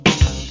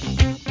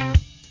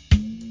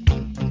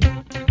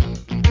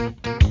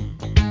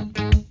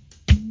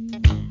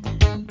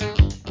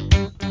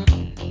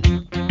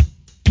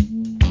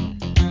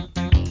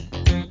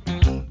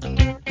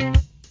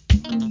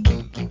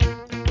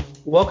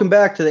Welcome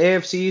back to the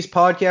AFC East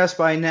podcast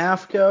by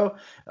NAFCO.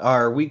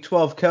 Our Week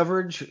 12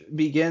 coverage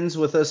begins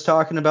with us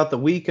talking about the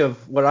week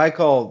of what I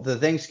call the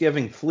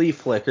Thanksgiving flea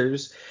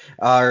flickers.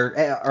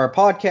 Our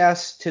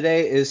podcast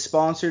today is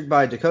sponsored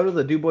by Dakota,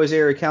 the DuBois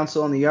Area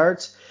Council on the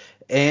Arts,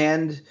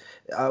 and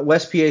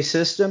West PA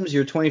Systems,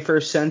 your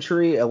 21st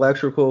century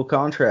electrical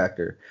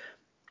contractor.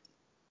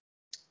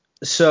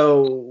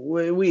 So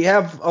we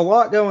have a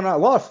lot going on, a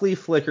lot of flea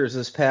flickers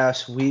this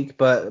past week,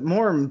 but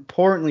more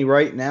importantly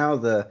right now,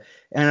 the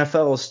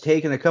NFL is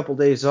taking a couple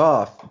days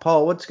off.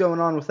 Paul, what's going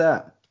on with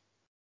that?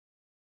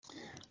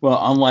 Well,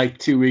 unlike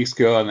 2 weeks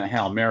ago on the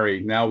Hail Mary,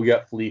 now we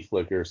got flea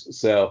flickers.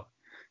 So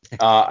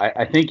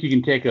I think you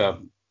can take a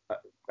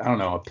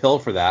pill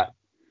for that.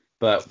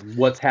 But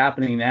what's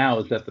happening now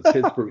is that the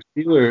Pittsburgh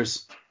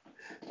Steelers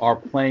are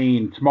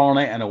playing tomorrow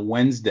night on a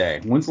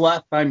Wednesday. When's the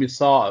last time you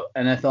saw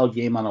an NFL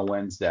game on a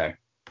Wednesday?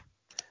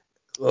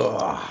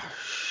 Ugh.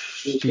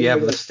 Do you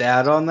have the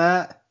stat on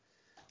that?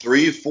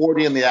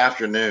 3:40 in the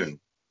afternoon.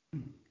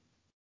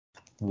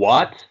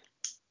 What?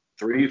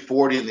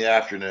 3:40 in the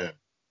afternoon.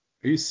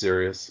 Are you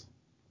serious?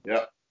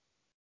 Yep.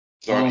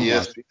 It's on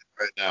ESPN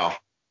right now.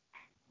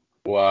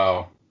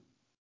 Wow.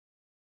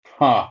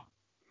 Huh.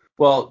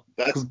 Well,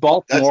 because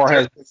Baltimore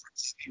has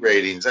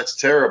ratings. That's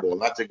terrible.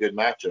 That's a good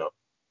matchup.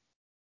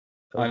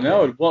 I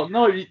know. Well,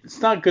 no,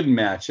 it's not a good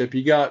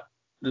matchup.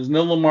 There's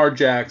no Lamar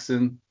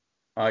Jackson.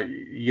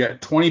 You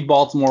got 20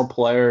 Baltimore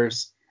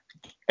players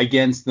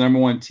against the number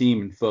one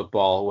team in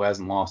football who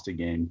hasn't lost a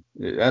game.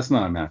 That's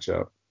not a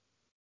matchup.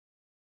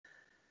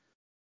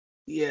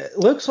 Yeah, it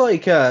looks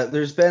like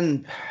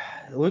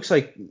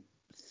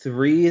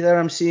three that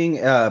I'm seeing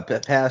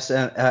past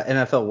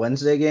NFL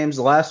Wednesday games.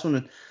 The last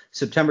one,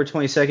 September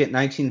 22nd,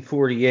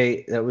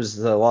 1948, that was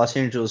the Los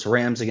Angeles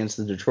Rams against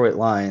the Detroit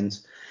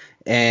Lions.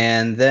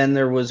 And then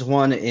there was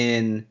one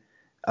in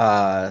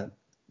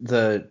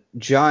the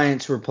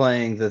Giants were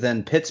playing the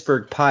then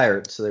Pittsburgh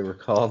Pirates, they were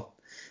called,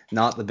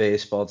 not the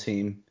baseball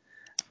team.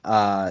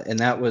 And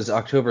that was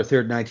October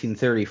 3rd,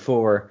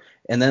 1934.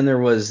 And then there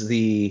was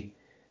the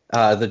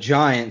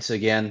Giants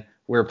again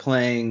were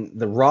playing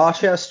the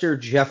Rochester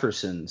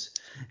Jeffersons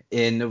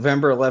in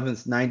November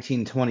 11th,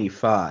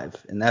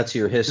 1925. And that's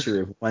your history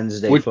of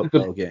Wednesday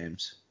football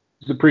games.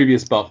 The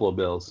previous Buffalo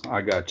Bills.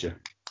 I got you.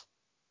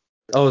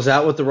 Oh, is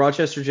that what the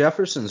Rochester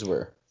Jeffersons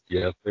were?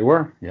 Yes, they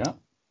were. Yeah.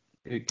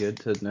 Good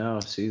to know.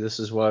 See, this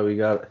is why we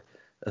got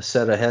a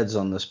set of heads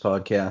on this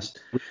podcast.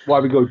 Why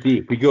we go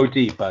deep. We go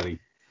deep, buddy.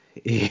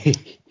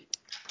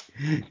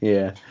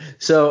 Yeah.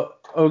 So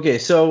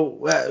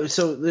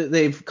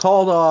they've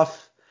called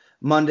off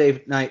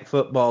Monday Night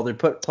Football. They're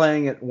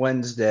playing it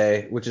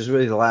Wednesday, which is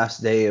really the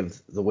last day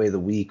of the way the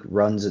week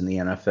runs in the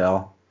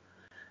NFL,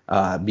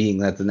 being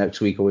that the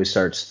next week always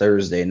starts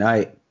Thursday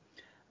night.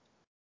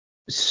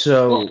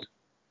 So,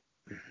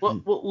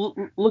 well,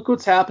 look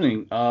what's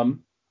happening.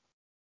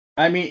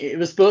 It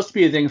was supposed to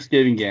be a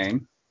Thanksgiving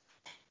game,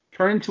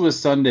 turned into a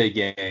Sunday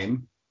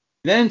game,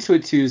 then into a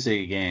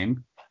Tuesday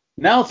game.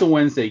 Now it's a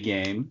Wednesday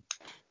game,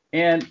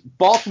 and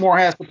Baltimore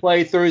has to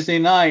play Thursday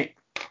night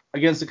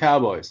against the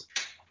Cowboys.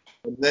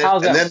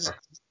 How's that?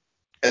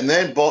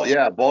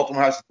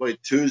 Baltimore has to play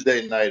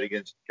Tuesday night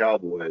against the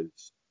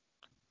Cowboys.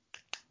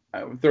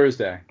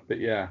 Thursday, but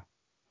yeah.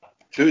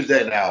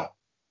 Tuesday now.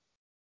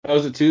 Oh,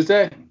 is it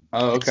Tuesday?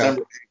 Oh, okay.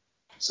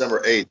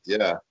 December 8th,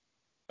 yeah.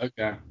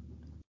 Okay.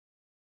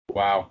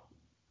 Wow.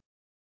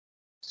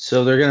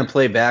 So they're going to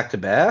play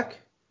back-to-back?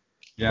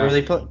 Yeah. Or are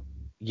they play?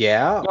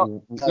 Yeah.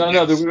 No.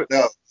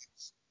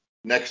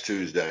 Next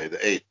Tuesday, the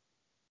 8th.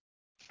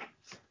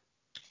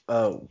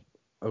 Oh,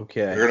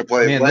 okay. They're going to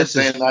play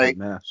Wednesday night,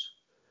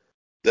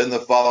 then the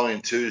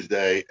following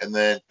Tuesday, and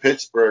then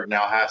Pittsburgh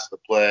now has to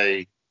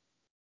play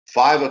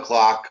 5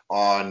 o'clock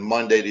on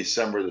Monday,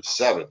 December the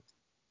 7th,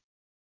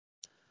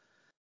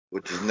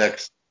 which is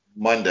next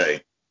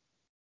Monday.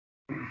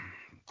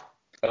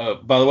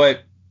 By the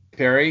way,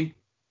 Perry,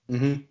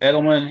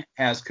 Edelman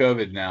has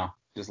COVID now.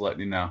 Just letting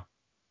you know.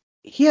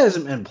 He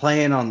hasn't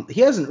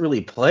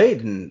really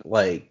played in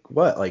like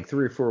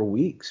 3 or 4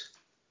 weeks.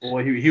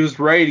 Well, he was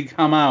ready to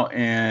come out,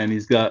 and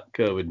he's got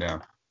COVID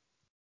now.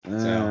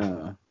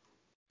 So,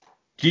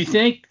 do you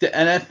think the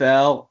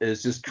NFL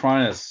is just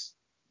trying to,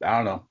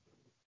 I don't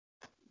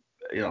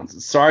know,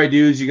 sorry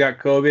dudes, you got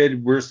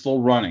COVID, we're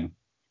still running.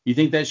 You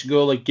think they should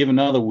go give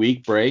another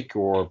week break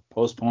or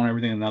postpone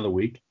everything another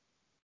week?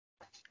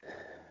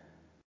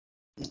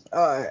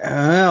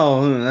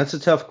 Well, that's a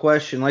tough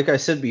question. Like I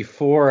said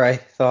before, I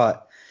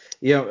thought,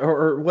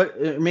 or what?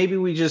 Maybe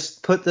we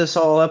just put this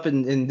all up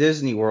in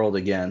Disney World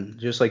again,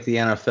 just like the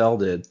NFL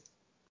did.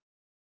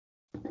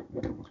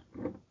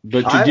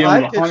 But you're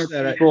dealing with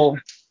 100 people.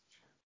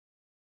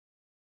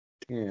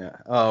 Yeah.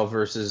 Oh,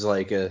 versus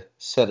like a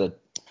set of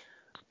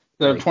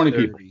 20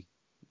 people.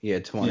 Yeah,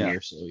 20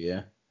 or so.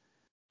 Yeah.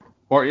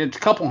 Or it's a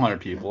couple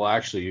hundred people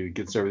actually. You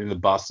get everything, the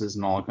buses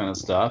and all that kind of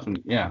stuff, and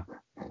yeah.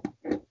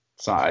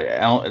 So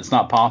it's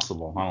not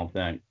possible, I don't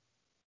think.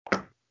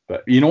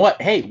 But you know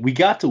what? Hey, we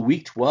got to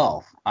week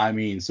 12.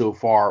 So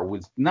far it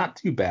was not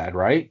too bad,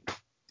 right?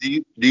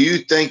 Do you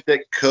think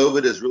that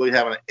COVID is really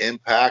having an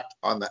impact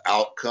on the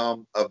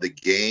outcome of the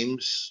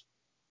games?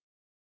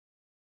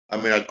 I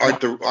mean, aren't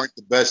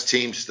the best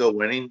teams still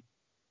winning?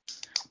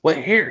 Well,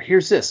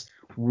 here's this.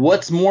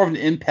 What's more of an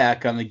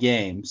impact on the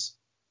games?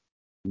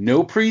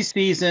 No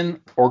preseason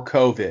or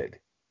COVID?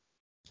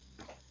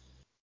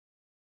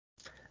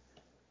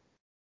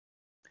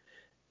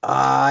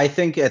 I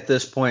think at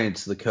this point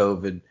it's the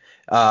COVID.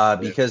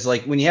 Because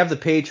like when you have the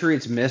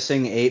Patriots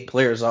missing 8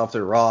 players off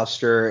their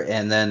roster,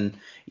 and then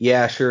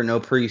yeah, sure, no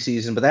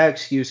preseason, but that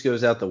excuse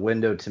goes out the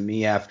window to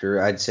me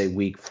after I'd say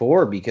week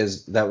 4,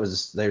 because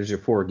there's your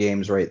 4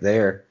 games right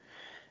there.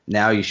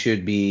 Now you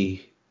should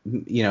be,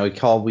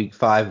 call week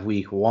 5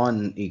 week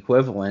 1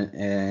 equivalent,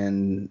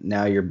 and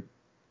now you're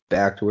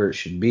back to where it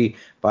should be.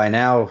 By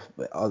now,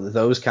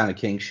 those kind of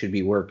kinks should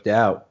be worked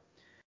out.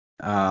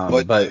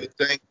 But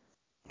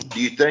do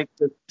you think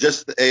that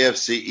just the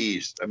AFC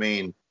East? I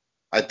mean,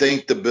 I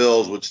think the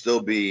Bills would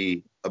still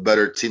be a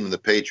better team than the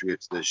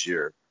Patriots this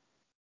year.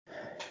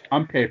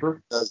 On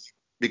paper.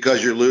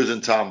 Because you're losing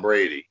Tom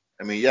Brady.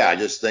 I mean, yeah, I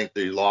just think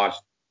they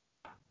lost.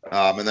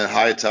 And then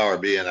Hightower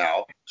being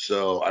out.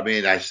 So, I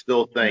mean, I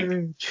still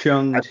think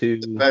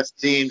the best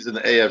teams in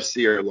the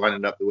AFC are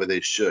lining up the way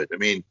they should. I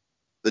mean,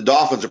 the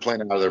Dolphins are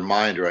playing out of their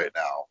mind right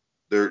now.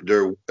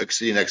 They're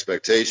exceeding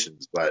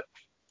expectations,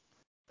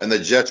 and the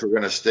Jets were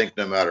going to stink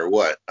no matter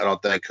what. I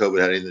don't think COVID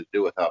had anything to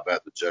do with how bad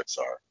the Jets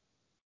are.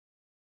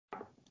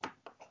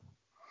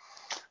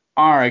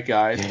 All right,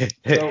 guys.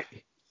 So,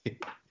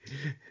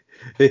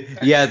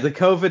 yeah, the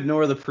COVID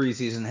nor the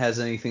preseason has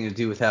anything to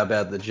do with how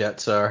bad the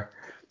Jets are.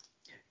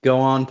 Go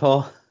on,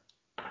 Paul.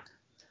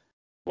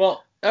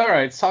 Well, all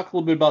right. Let's talk a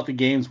little bit about the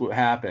games. What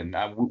happened?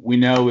 We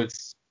know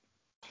it's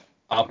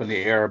up in the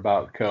air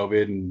about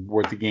COVID and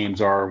where the games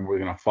are and where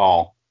they're going to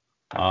fall.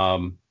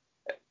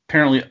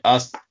 Apparently,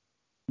 the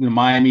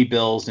Miami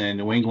Bills and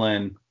New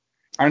England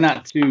are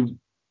not too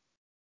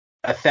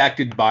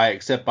affected by it,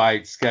 except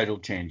by schedule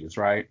changes,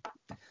 right?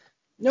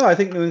 No, I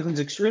think New England's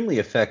extremely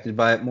affected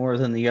by it more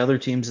than the other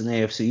teams in the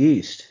AFC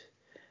East.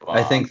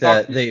 I think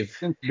that they've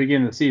since the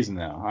beginning of the season,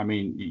 though. I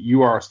mean,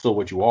 you are still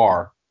what you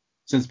are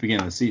since the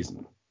beginning of the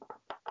season.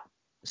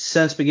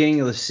 Since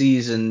beginning of the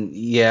season,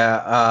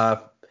 yeah,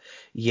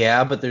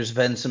 but there's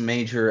been some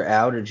major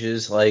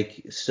outages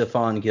like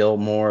Stephon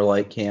Gilmore,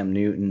 like Cam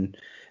Newton,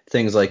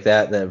 things like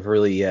that have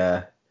really,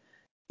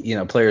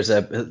 players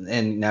that,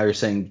 and now you're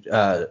saying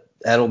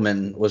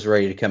Edelman was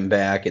ready to come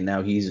back, and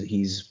now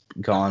he's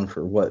gone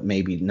for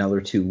maybe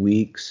another 2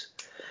 weeks.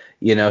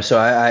 So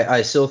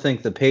I still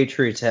think the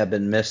Patriots have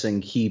been missing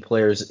key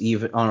players,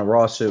 even on a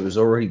roster that was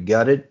already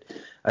gutted.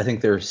 I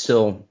think they're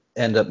still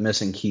end up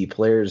missing key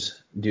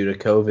players due to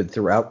COVID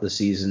throughout the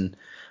season,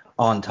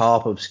 on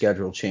top of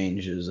schedule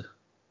changes.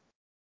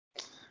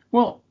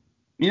 Well,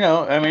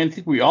 I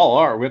think we all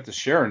are. We have to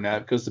share in that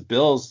because the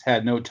Bills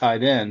had no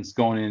tight ends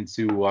going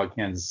into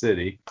Kansas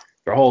City.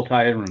 Their whole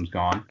tight end room's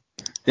gone.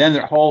 Then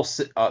their whole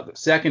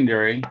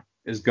secondary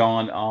is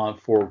gone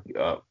for,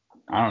 the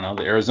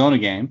Arizona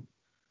game.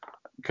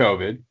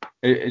 COVID.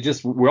 It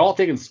just, we're all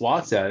taking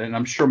swats at it, and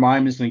I'm sure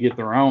Miami's going to get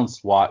their own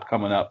swat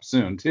coming up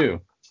soon too.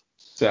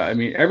 So I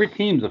mean, every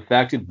team's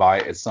affected by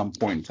it at some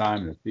point in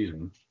time in the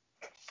season.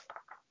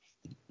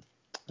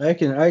 I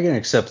can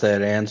accept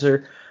that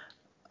answer.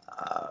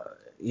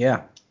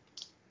 Yeah.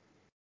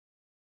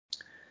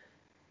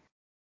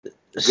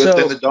 Good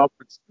thing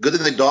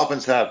the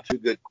Dolphins have 2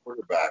 good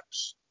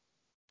quarterbacks.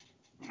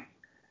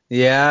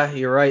 Yeah,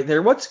 you're right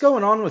there. What's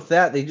going on with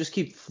that? They just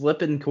keep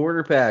flipping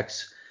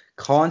quarterbacks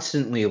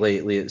constantly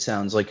lately, it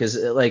sounds like. Because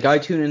I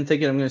tune in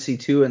thinking I'm going to see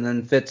 2, and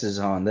then Fitz is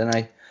on. Then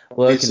I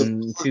look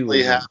and 2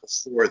 is have a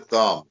sore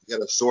thumb. He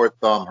got a sore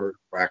thumb hurt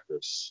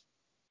practice.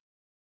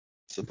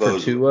 Supposedly.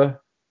 For Tua?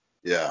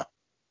 Yeah.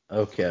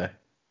 Okay.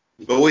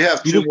 But we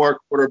have 2 more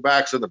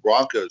quarterbacks than the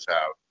Broncos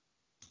have.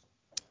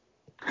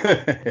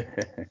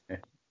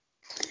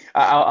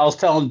 I was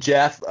telling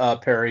Jeff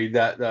Perry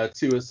that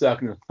Tua is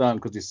sucking his thumb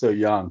because he's so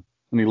young,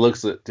 and he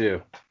looks it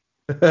too.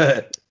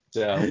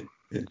 So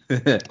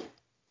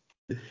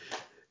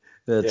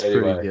that's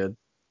pretty good.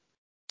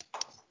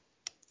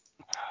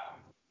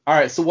 All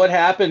right, so what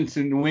happened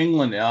to New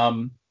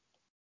England?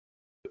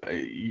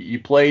 You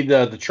played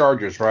the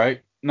Chargers,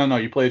 right? No,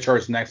 you play the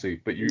Chargers next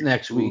week. But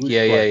next week,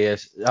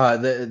 yes.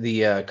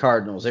 The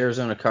Cardinals,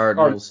 Arizona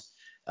Cardinals,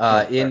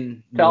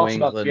 in New England.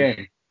 About the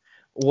game.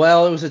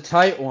 Well, it was a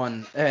tight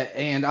one,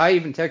 and I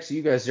even texted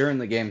you guys during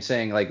the game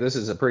saying, this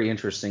is a pretty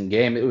interesting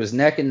game. It was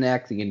neck and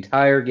neck the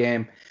entire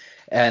game,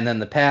 and then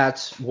the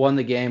Pats won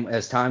the game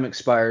as time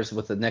expires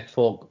with a Nick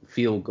Folk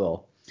field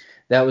goal.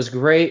 That was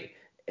great.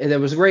 That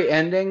was a great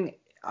ending.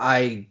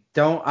 I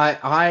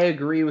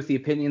agree with the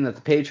opinion that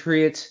the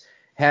Patriots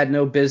had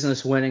no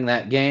business winning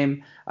that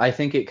game. I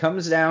think it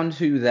comes down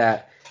to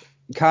that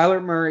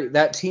Kyler Murray,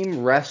 that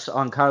team rests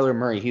on Kyler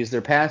Murray. He's their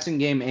passing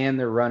game and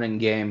their running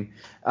game.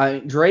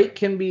 Drake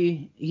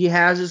he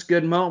has his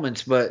good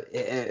moments, but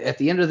at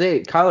the end of the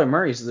day, Kyler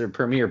Murray's their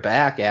premier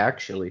back,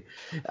 actually.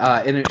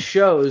 And it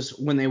shows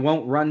when they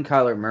won't run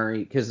Kyler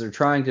Murray because they're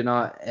trying to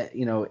not,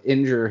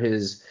 injure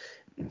his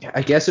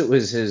I guess it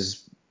was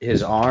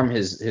his arm,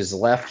 his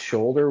left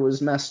shoulder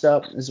was messed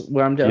up, is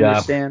what I'm to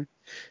understand.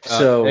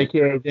 So,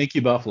 AKA, thank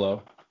you,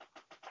 Buffalo.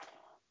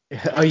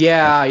 Oh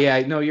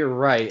yeah, no, you're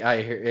right.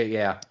 I hear,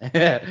 yeah,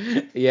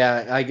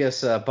 yeah. I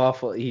guess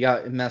Buffalo, he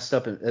got messed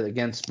up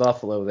against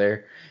Buffalo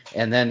there,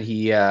 and then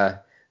he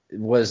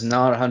was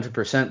not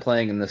 100%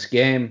 playing in this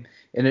game,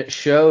 and it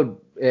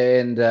showed.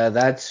 And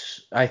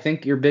that's, I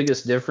think, your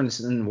biggest difference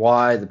in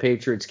why the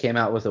Patriots came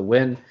out with a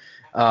win.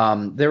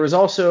 There was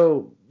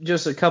also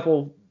just a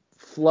couple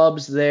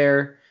flubs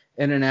there,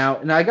 in and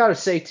out, and I gotta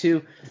say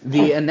too,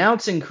 the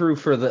announcing crew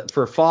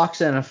for Fox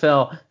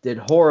NFL did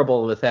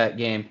horrible with that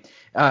game.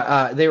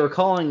 They were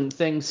calling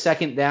things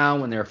second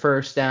down when they were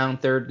first down,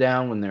 third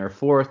down when they were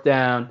fourth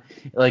down.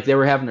 Like, they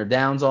were having their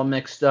downs all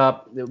mixed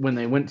up. When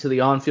they went to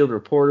the on-field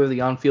reporter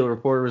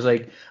was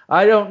like,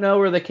 I don't know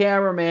where the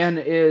cameraman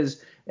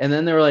is. And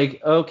then they were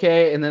like,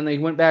 okay. And then they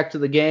went back to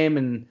the game.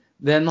 And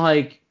then,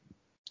 like,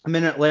 a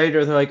minute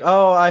later, they're like,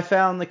 oh, I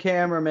found the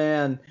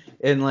cameraman.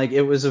 And, like,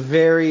 it was a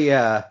very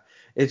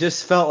it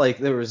just felt like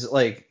there was,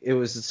 like, it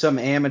was some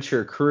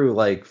amateur crew,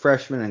 like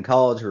freshmen in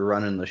college were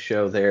running the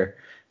show there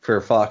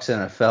for Fox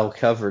NFL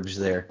coverage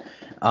there.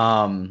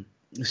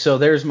 So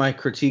there's my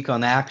critique on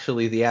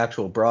the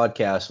actual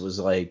broadcast was,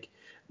 like,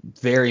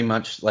 very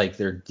much like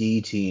their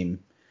D team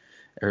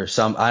or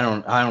some. I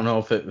don't know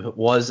if it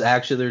was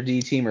actually their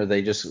D team or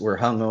they just were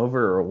hungover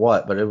or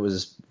what, but it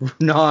was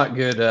not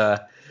good.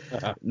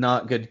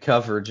 Not good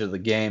coverage of the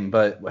game.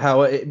 But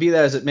be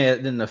that as it may, it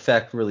didn't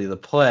affect really the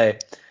play.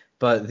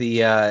 But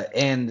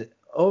and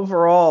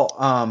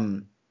overall,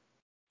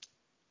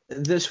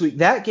 this week,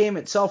 that game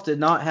itself did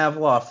not have a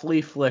lot of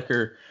flea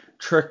flicker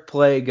trick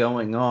play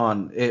going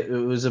on. It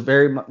was a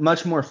very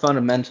much more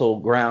fundamental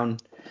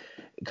ground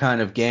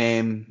kind of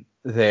game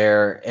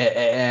there,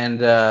 and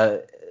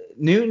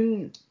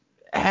Newton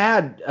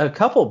had a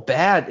couple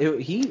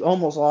he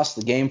almost lost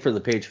the game for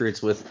the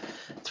Patriots with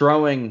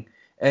throwing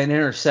an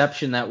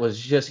interception that was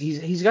just,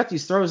 he's got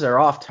these throws that are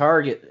off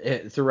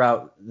target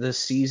throughout this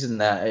season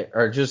that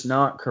are just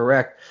not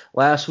correct.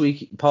 Last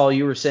week, Paul,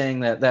 you were saying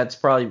that that's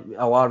probably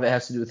a lot of it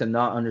has to do with him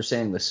not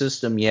understanding the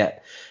system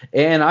yet,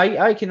 and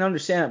I can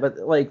understand it,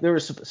 but, like, there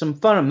was some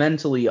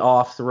fundamentally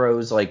off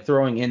throws, like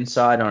throwing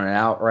inside on an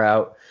out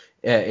route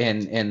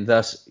and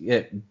thus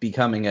it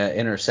becoming an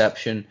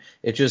interception.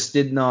 It just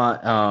did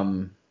not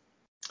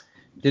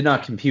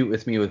compute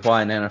with me with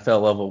why an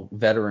NFL level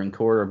veteran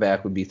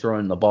quarterback would be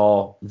throwing the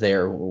ball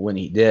there when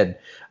he did.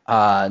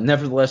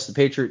 Nevertheless, the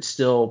Patriots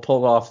still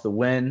pulled off the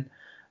win,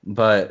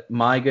 but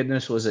my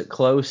goodness, was it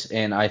close.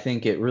 And I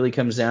think it really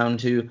comes down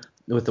to,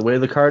 with the way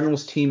the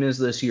Cardinals team is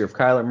this year, if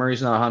Kyler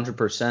Murray's not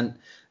 100%,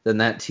 then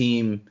that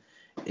team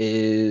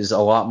is a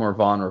lot more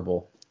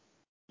vulnerable.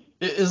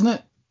 Isn't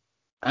it?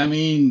 I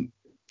mean,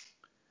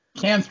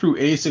 Cam threw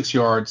 86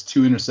 yards,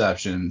 2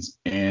 interceptions,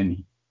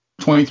 and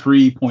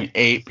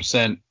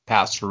 23.8%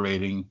 passer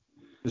rating.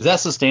 Is that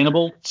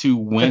sustainable to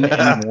win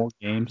any more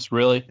games,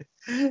 really?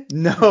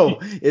 No,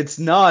 it's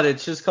not.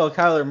 It's just called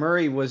Kyler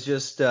Murray was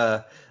just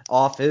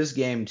off his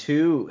game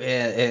too,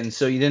 and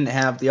so you didn't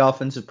have the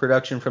offensive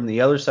production from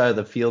the other side of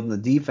the field and the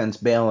defense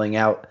bailing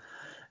out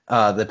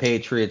the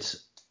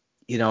Patriots,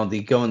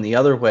 going the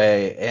other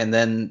way, and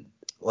then,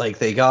 like,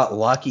 they got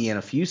lucky in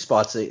a few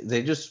spots.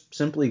 They just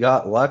simply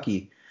got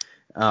lucky.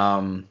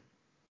 A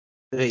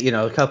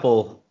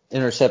couple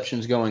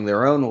interceptions going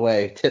their own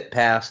way, tip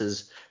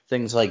passes,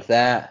 things like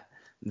that.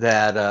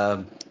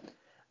 I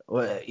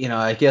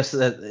guess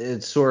that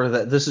it's sort of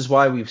that. This is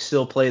why we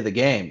still play the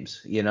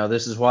games.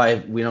 This is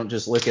why we don't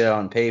just look at it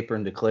on paper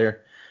and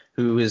declare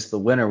who is the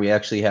winner. We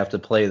actually have to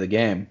play the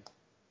game.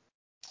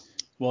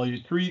 Well, you're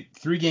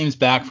three games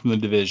back from the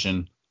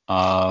division.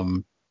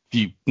 If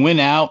you win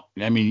out,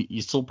 I mean,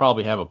 you still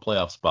probably have a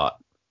playoff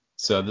spot.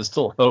 So there's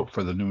still hope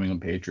for the New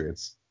England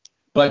Patriots.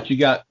 But you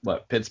got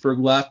Pittsburgh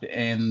left,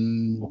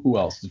 and who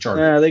else? The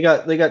Chargers. Yeah,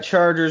 they got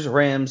Chargers,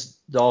 Rams,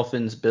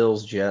 Dolphins,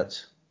 Bills,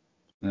 Jets.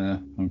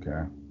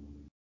 Okay.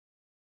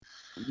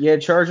 Yeah,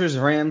 Chargers,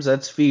 Rams,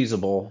 that's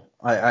feasible.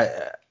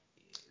 They're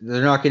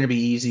not going to be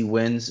easy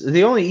wins.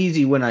 The only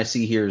easy win I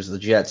see here is the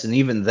Jets, and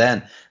even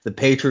then, the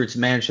Patriots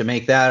managed to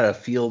make that a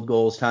field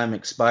goals time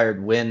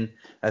expired win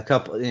a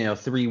couple,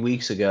 3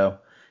 weeks ago.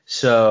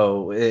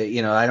 So,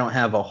 I don't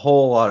have a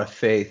whole lot of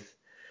faith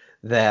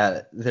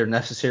that they're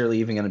necessarily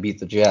even going to beat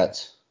the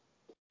Jets.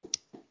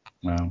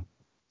 Wow.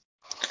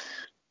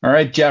 All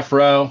right, Jeff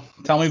Rowe,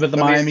 tell me about the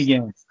Miami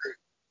game.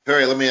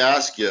 Perry, let me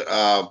ask you.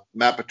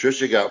 Matt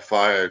Patricia got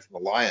fired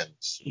from the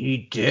Lions. He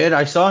did.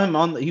 I saw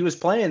him he was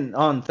playing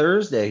on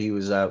Thursday. He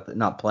was out,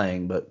 not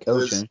playing, but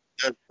coaching.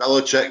 Does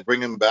Belichick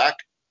bring him back?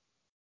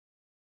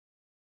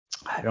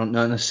 I don't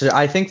know necessarily.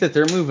 I think that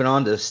they're moving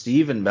on to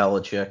Steven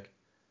Belichick.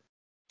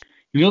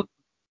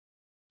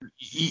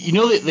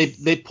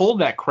 They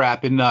pulled that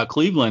crap in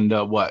Cleveland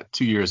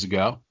 2 years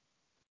ago?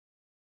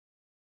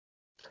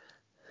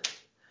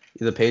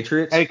 The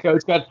Patriots? Head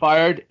coach got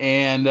fired,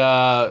 and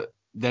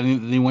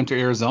then he went to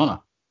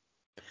Arizona.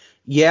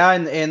 Yeah,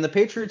 and the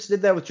Patriots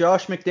did that with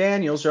Josh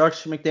McDaniels.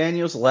 Josh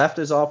McDaniels left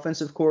as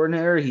offensive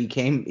coordinator.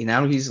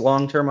 Now he's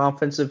long-term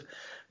offensive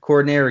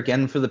coordinator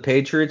again for the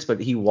Patriots,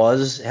 but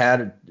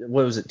had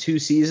what was it, 2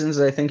 seasons?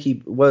 I think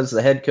he was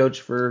the head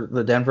coach for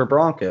the Denver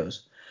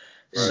Broncos.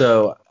 Right.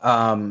 So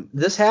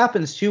this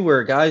happens too, where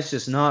a guy's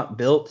just not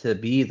built to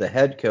be the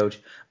head coach,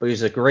 but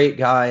he's a great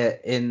guy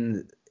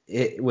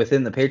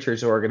within the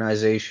Patriots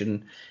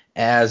organization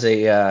as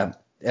a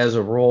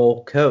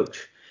role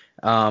coach.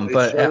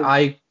 But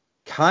I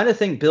kind of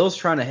think Bill's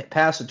trying to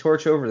pass the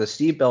torch over to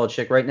Steve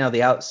Belichick right now,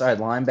 the outside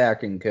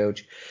linebacking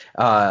coach.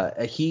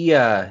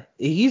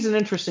 He's an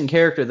interesting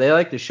character. They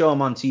like to show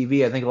him on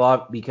TV, I think, a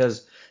lot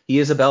because he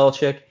is a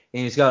Belichick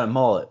and he's got a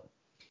mullet.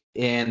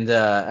 And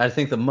I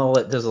think the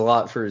mullet does a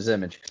lot for his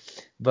image.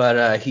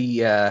 But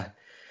he's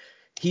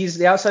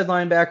the outside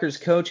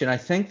linebackers coach, and I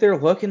think they're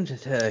looking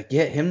to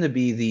get him to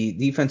be the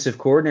defensive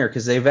coordinator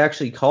because they've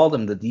actually called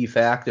him the de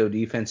facto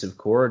defensive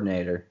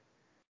coordinator.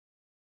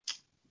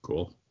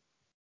 Cool.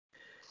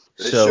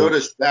 They showed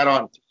us that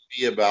on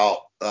TV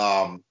about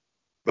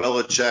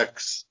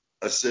Belichick's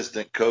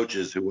assistant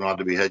coaches who went on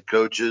to be head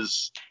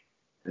coaches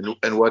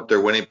and what their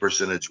winning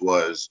percentage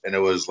was. And it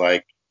was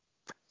like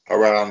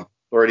around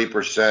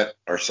 30%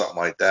 or something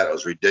like that. It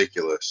was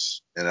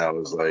ridiculous. And I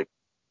was like,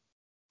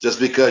 just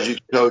because you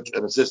coach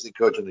an assistant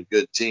coach on a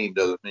good team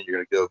doesn't mean you're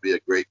going to go be a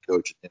great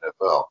coach in the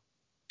NFL.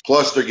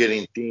 Plus, they're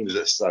getting teams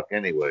that suck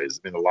anyways.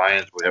 I mean, the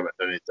Lions, we haven't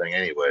done anything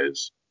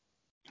anyways.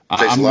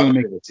 I'm going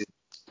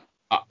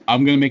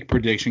to make a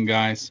prediction,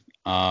 guys.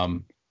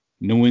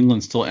 New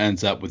England still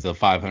ends up with a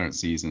 500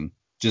 season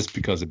just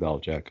because of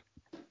Belichick.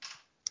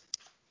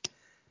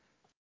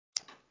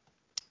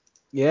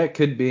 Yeah, it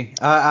could be.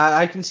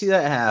 I can see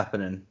that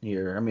happening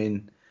here. I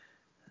mean,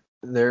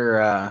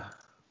 they're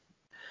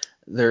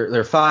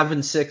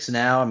 5-6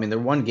 now. I mean, they're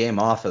one game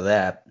off of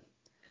that.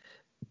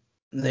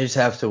 They just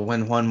have to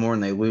win one more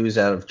and they lose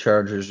out of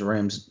Chargers,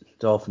 Rams,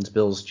 Dolphins,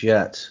 Bills,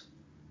 Jets.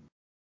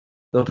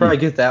 They'll probably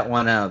get that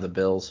one out of the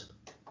Bills.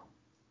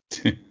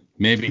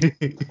 Maybe.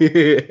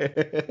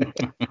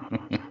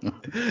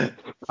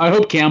 I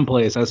hope Cam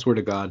plays. I swear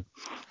to God.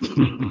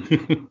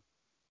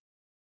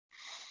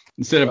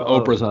 Instead of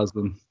Oprah's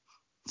husband.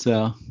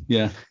 So,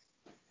 yeah.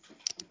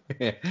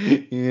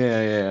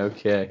 Yeah,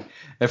 okay.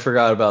 I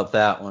forgot about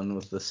that one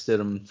with the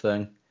Stidham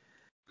thing.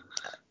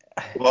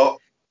 Well,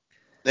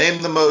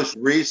 name the most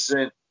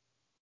recent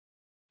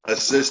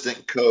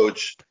assistant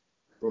coach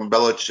from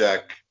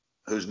Belichick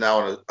who's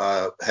now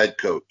a head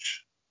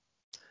coach.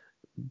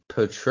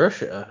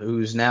 Patricia,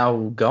 who's now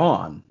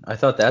gone. I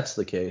thought that's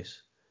the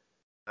case.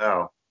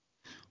 No.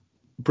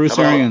 Bruce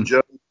Arians.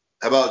 How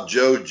about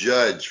Joe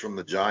Judge from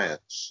the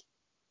Giants?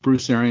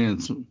 Bruce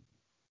Arians.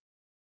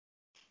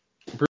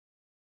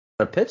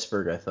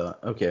 Pittsburgh, I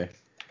thought. Okay.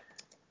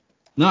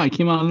 No, he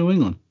came out of New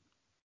England.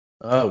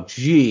 Oh,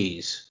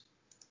 jeez.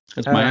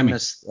 That's Miami. I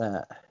missed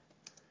that.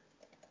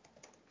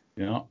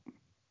 Yeah.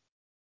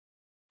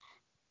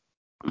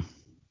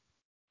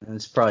 And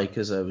it's probably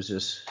because I was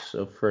just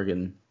so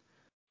friggin'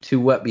 too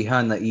wet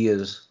behind the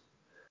ears.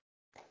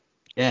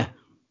 Yeah.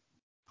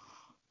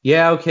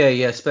 Yeah, okay,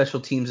 yeah, special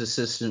teams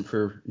assistant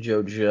for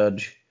Joe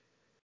Judge.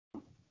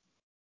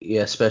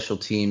 Yeah, special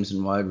teams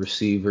and wide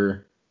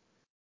receiver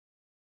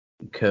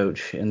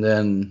coach. And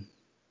then,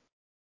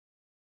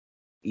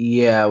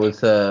 yeah,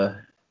 with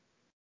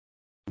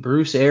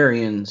Bruce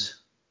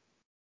Arians.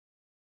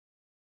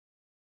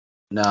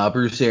 Nah,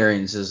 Bruce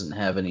Arians doesn't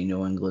have any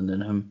New England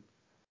in him.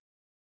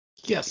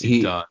 Yes,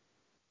 he does.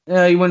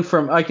 Yeah, he went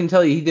from, I can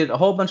tell you, he did a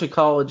whole bunch of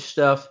college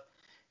stuff,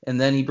 and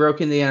then he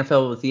broke into the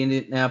NFL with the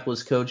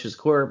Indianapolis coach as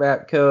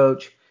quarterback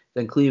coach,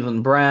 then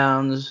Cleveland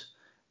Browns,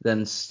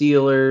 then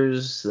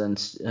Steelers, then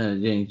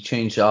he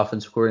changed the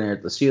offensive coordinator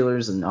at the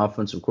Steelers, and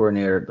offensive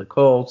coordinator at the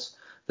Colts,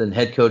 then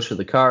head coach of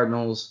the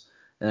Cardinals,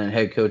 and then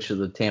head coach of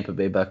the Tampa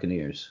Bay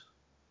Buccaneers.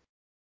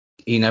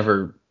 He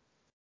never...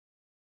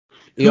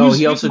 he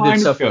also did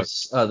stuff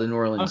with the New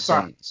Orleans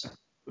Saints.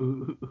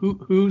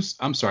 Who's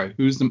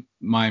the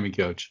Miami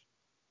coach?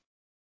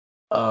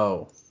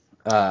 Oh,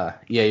 yeah,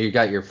 you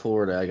got your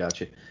Florida. I got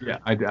you. Yeah,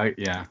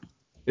 yeah.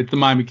 It's the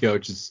Miami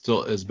coach. It's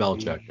still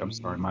Belichick. I'm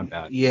sorry, my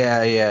bad.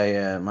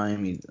 Yeah.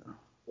 Miami.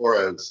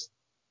 Flores,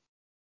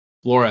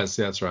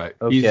 that's right.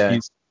 Okay.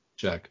 He's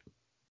check.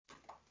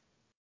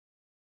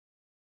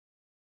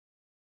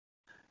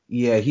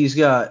 Yeah, he's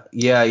got.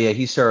 Yeah.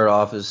 He started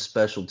off as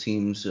special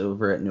teams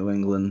over at New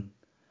England,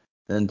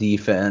 then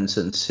defense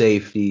and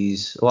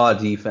safeties. A lot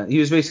of defense. He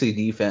was basically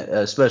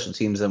defense, special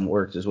teams, then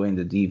worked his way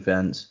into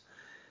defense.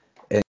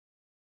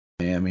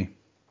 Miami.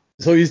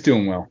 So he's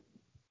doing well.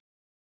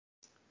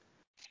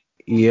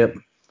 Yep.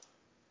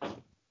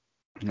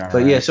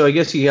 But yeah, so I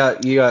guess you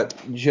got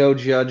Joe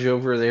Judge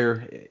over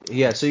there.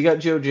 Yeah, so you got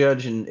Joe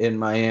Judge in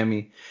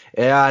Miami.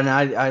 Yeah, and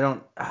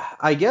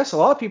I guess a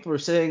lot of people are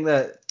saying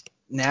that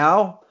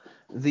now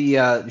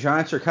the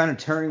Giants are kind of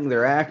turning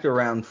their act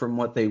around from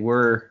what they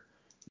were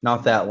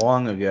not that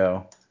long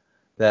ago.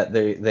 That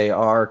they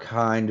are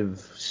kind of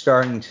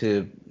starting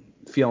to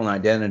feel an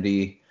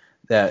identity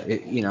that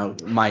it,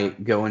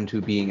 might go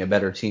into being a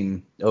better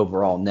team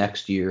overall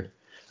next year.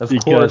 Of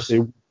course, they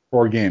won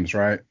 4 games,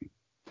 right?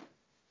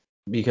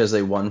 Because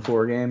they won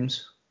 4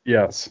 games.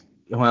 Yes.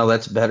 Well,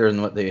 that's better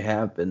than what they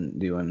have been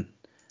doing.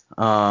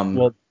 I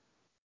love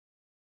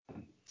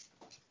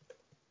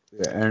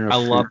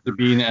to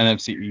be in the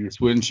NFC East,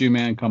 wouldn't you,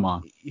 man? Come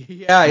on.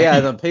 Yeah.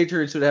 The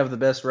Patriots would have the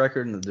best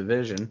record in the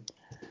division.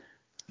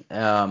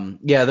 They're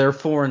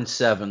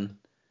 4-7.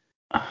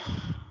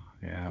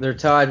 Yeah. They're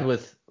tied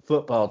with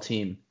football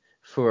team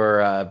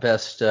for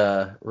best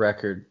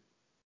record.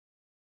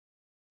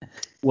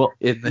 Well,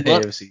 in the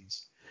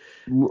AFCs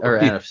or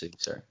NFC.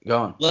 Sorry, go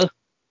on.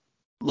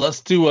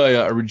 Let's do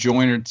a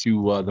rejoinder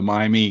to the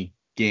Miami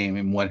game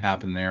and what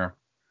happened there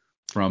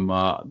from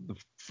the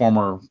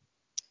former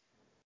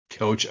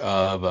coach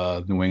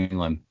of New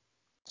England.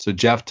 So,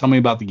 Jeff, tell me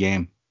about the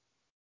game.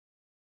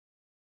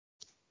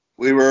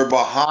 We were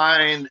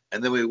behind,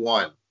 and then we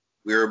won.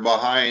 We were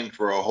behind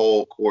for a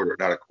whole quarter,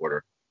 not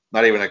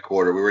even a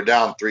quarter. We were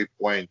down 3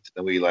 points,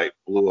 and we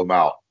blew them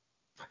out.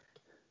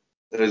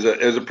 It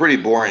was a pretty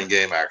boring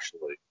game,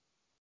 actually.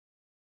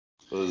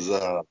 It was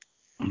the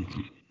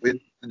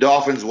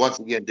Dolphins once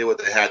again did what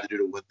they had to do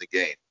to win the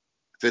game.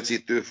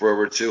 Fitzy threw for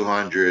over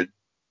 200,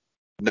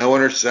 no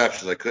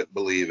interceptions. I couldn't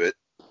believe it.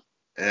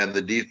 And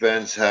the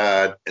defense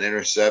had an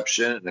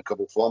interception and a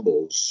couple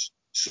fumbles.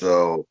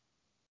 So,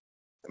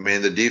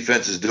 the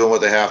defense is doing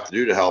what they have to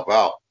do to help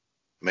out.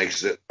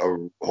 Makes it a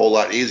whole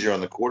lot easier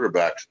on the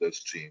quarterbacks of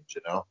those teams,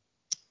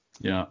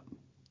 Yeah.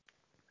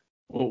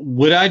 Well,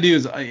 what I do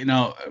is,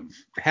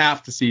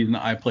 half the season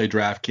I play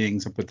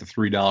DraftKings. I put the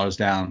 $3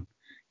 down,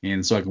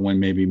 and so I can win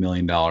maybe $1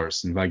 million. And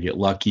if I get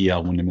lucky,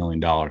 I'll win $1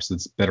 million.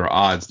 It's better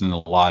odds than the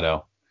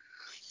lotto.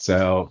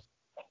 So,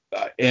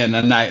 and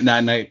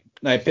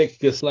I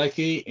picked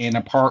Gesicki and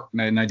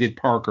I did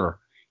Parker,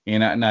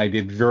 and I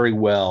did very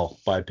well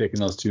by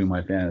picking those 2 in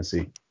my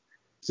fantasy.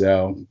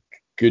 So,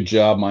 good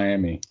job,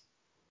 Miami.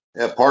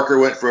 Yeah, Parker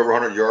went for over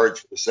 100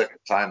 yards for the second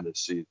time this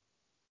season.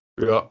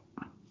 Yeah.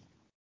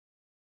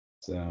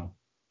 So,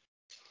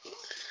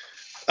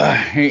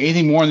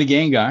 anything more in the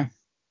game, guy?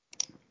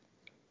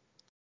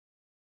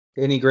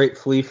 Any great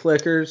flea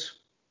flickers?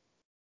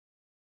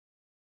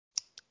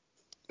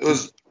 It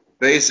was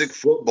basic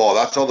football.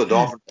 That's all the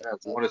Dolphins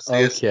fans want to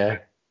see. Okay.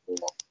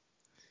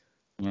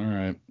 All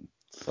right.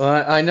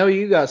 Well, I know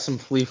you got some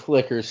flea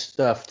flicker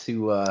stuff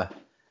to,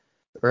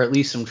 or at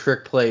least some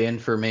trick play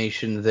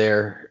information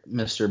there,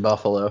 Mr.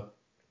 Buffalo.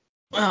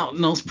 Well,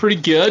 no, it's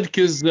pretty good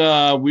because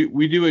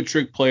we do a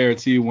trick play or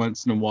two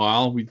once in a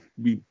while. We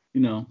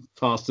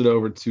tossed it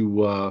over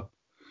to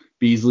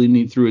Beasley, and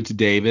he threw it to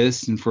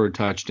Davis, and for a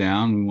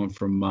touchdown, we went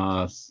from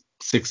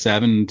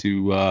 6-7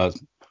 to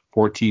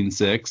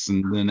 14-6,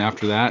 and then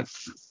after that,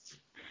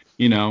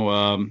 and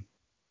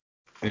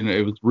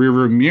it was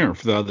rear mirror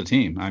for the other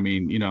team.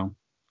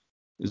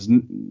 There's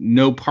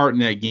no part in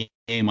that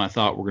game I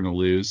thought we're going to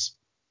lose.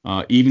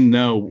 Even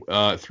though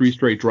 3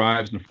 straight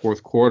drives in the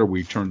fourth quarter,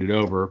 we turned it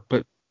over.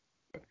 But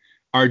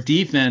our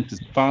defense is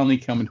finally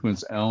coming to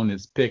its own.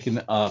 It's picking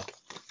up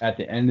at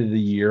the end of the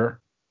year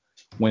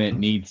when it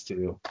needs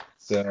to.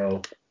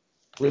 So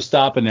we're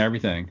stopping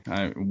everything.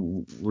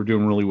 We're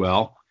doing really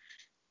well.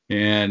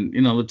 And,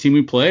 the team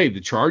we played,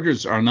 the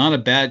Chargers, are not a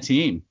bad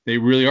team. They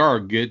really are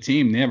a good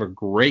team. They have a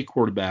great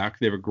quarterback.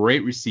 They have a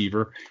great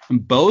receiver.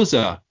 And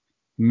Bosa,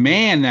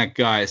 man, that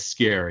guy is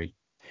scary.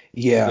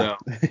 Yeah.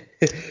 So.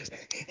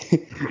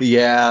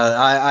 Yeah,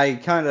 I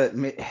kind of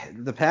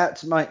 – the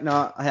Pats might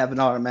not have an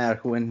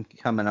automatic win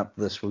coming up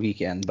this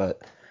weekend,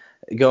 but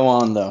go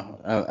on, though.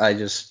 I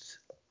just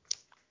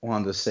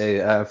wanted to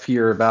say I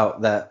fear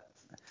about that.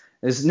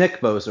 It's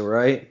Nick Bosa,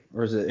 right?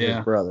 Or is it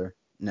his brother?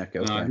 Nick,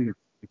 okay. No, I think it's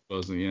Nick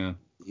Bosa, yeah.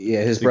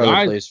 Yeah, his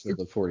brother plays for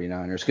the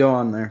 49ers. Go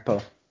on there,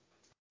 Paul.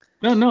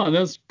 No,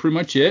 that's pretty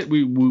much it.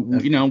 We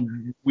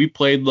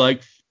played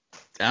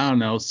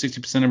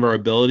 60% of our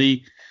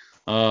ability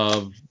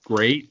of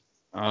great.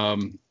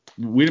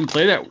 We didn't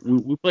play that.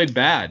 We played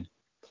bad,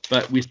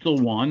 but we still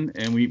won,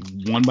 and we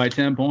won by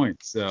 10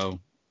 points. So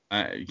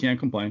you can't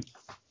complain.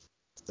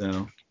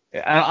 So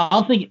I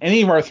don't think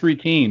any of our 3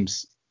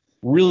 teams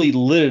really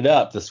lit it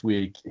up this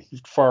week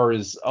as far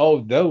as,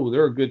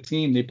 they're a good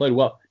team. They played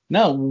well.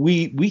 No,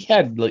 we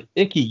had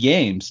icky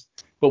games,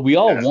 but we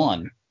all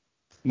won.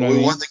 We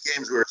won the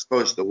games we were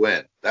supposed to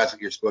win. That's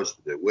what you're supposed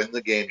to do. Win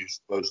the games you're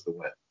supposed to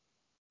win.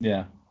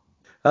 Yeah.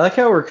 I like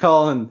how we're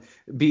calling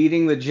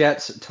beating the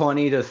Jets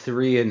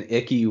 20-3 an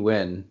icky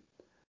win.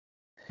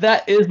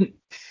 That isn't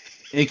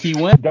icky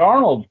win.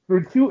 Darnold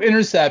threw 2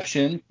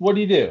 interceptions. What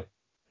do you do?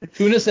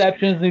 2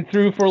 interceptions, and he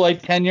threw for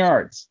 10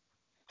 yards.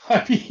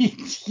 I mean,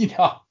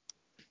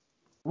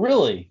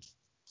 really.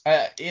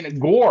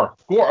 Gore,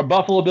 a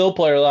Buffalo Bill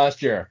player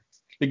last year.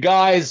 The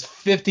guy's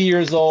 50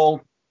 years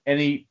old, and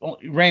he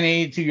ran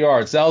 82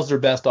 yards. That was their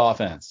best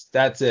offense.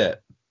 That's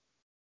it.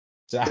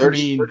 So,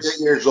 38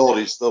 years old,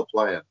 he's still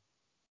playing.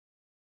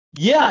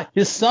 Yeah,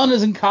 his son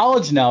is in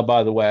college now,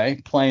 by the way,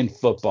 playing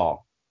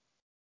football.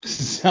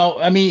 So,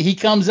 he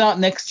comes out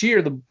next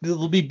year.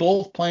 They'll be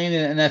both playing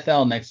in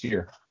NFL next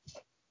year.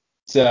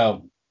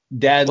 So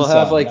dad and we'll son.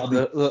 have like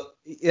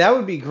that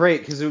would be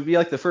great because it would be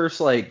like the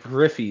first like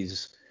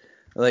Griffies,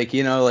 like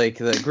like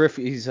the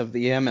Griffies of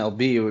the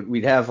MLB.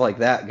 We'd have like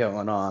that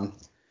going on.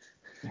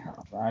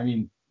 I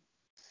mean,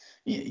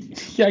 you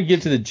gotta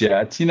get to the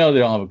Jets. They don't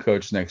have a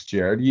coach next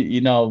year.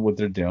 You know what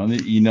they're doing.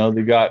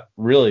 They got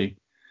really,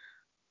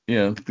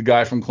 the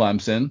guy from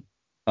Clemson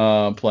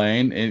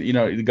playing, and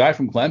the guy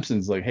from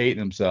Clemson's like hating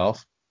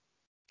himself.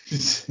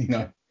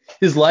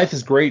 His life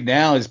is great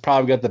now. He's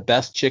probably got the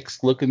best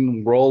chicks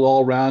looking world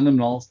all around him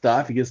and all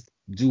stuff. He gets to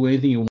do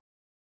anything he wants.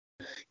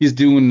 He's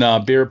doing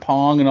beer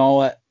pong and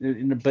all that.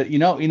 But he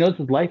knows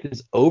his life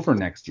is over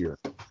next year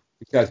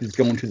because he's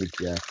going to the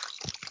Jets.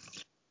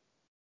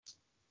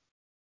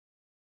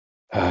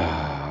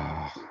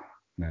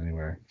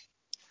 Anyway.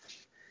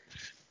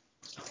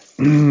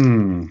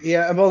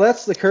 Yeah, well,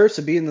 that's the curse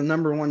of being the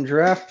number one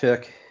draft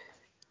pick.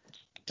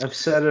 I've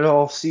said it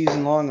all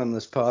season long on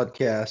this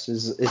podcast.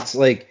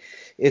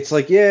 It's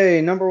like,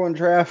 yay, number one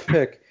draft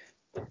pick.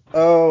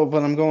 Oh,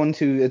 but I'm going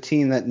to a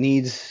team that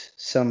needs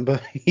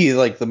somebody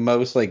like the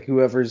most, like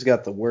whoever's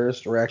got the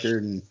worst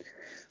record and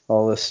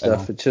all this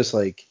stuff. It's just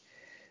like,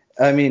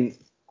 I mean,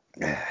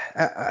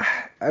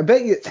 I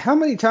bet you, how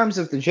many times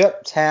have the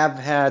Jets have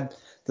had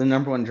the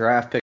number one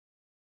draft pick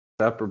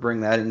up or bring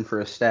that in for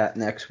a stat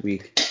next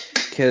week?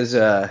 Because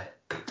I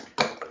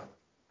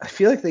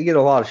feel like they get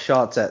a lot of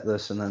shots at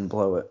this and then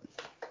blow it.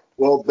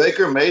 Well,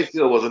 Baker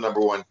Mayfield was a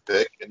number one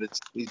pick, and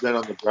he's been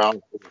on the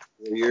Browns for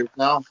 4 years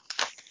now.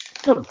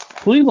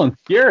 Cleveland's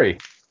scary.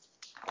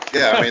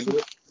 Yeah, I mean,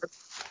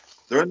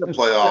 they're in the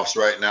playoffs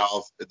right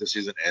now if the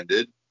season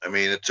ended. I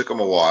mean, it took them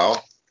a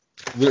while.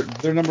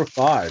 They're number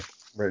 5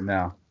 right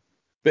now.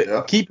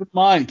 But keep in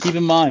mind,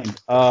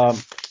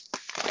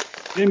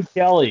 Jim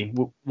Kelly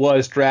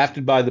was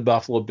drafted by the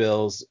Buffalo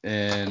Bills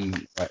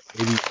in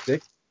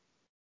 86.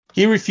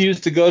 He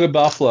refused to go to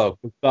Buffalo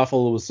because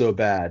Buffalo was so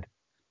bad.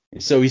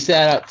 So he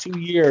sat out 2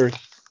 years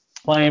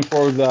playing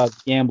for the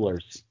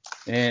Gamblers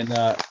in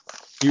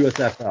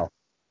USFL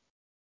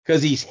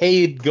because he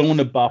hated going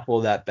to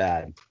Buffalo that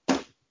bad.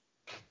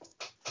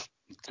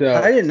 So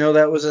I didn't know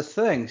that was a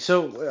thing.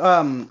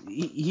 So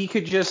he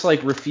could just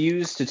like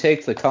refuse to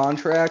take the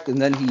contract and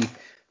then he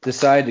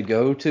decided to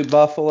go to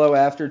Buffalo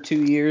after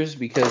 2 years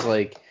because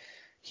like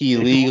he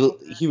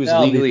was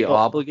legally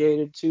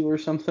obligated to or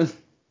something.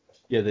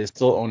 Yeah, they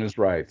still own his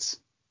rights.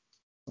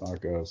 How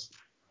it goes.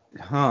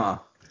 Huh.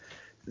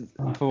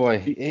 Boy,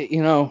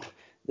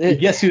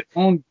 Guess who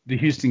owned the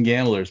Houston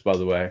Gamblers, by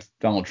the way?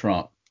 Donald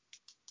Trump.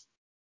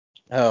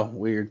 Oh,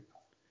 weird.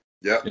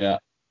 Yep. Yeah.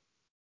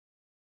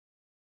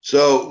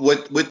 So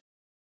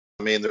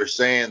they're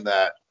saying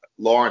that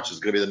Lawrence is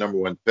going to be the number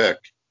one pick.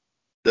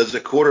 Does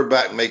the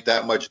quarterback make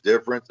that much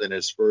difference in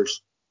his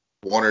first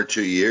 1 or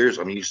 2 years?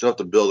 I mean, you still have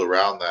to build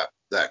around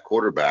that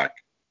quarterback.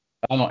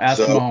 I don't know.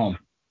 Ask Mahomes.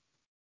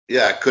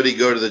 Yeah, could he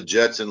go to the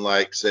Jets and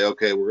like say,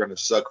 okay, we're going to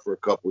suck for a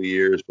couple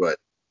years, but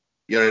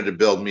you need to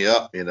build me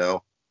up,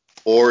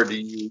 Or do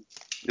you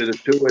do the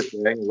Tua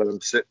thing, let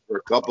him sit for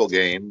a couple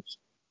games,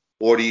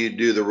 or do you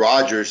do the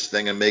Rodgers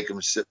thing and make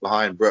him sit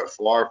behind Brett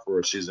Favre for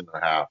a season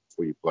and a half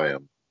before you play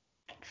him?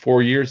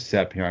 4 years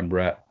sat behind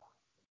Brett.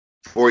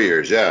 4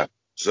 years, yeah.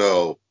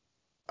 So,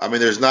 I mean,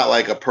 there's not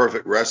like a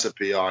perfect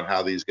recipe on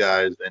how these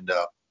guys end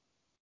up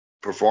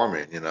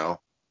performing,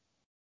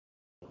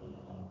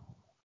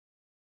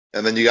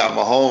 And then you got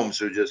Mahomes,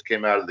 who just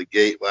came out of the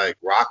gate like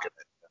rocking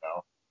it,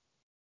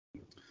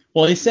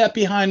 Well, he sat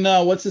behind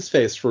what's his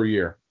face for a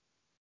year.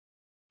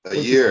 A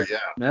year.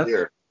 Yeah.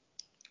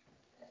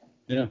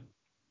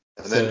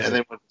 And then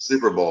went to the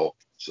Super Bowl.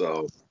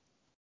 So.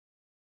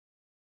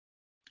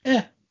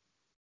 I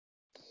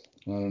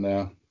don't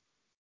know.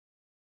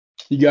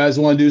 You guys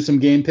want to do some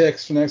game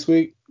picks for next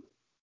week?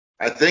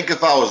 I think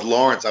if I was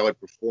Lawrence, I would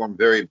perform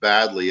very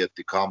badly at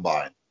the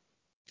combine.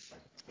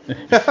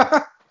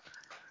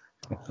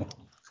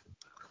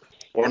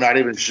 Or not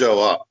even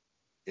show up,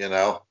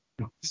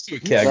 Just do a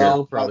kegger.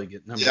 We'll probably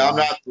get number one. I'm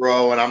not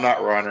throwing. I'm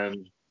not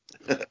running.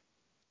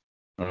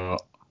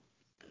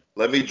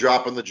 Let me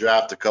drop in the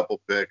draft a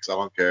couple picks. I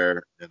don't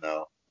care, It's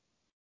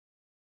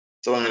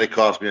only going to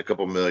cost me a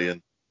couple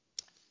million.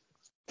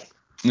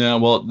 Yeah,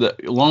 well,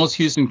 as long as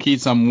Houston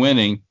keeps on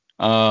winning,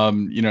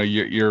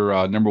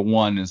 your number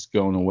one is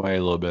going away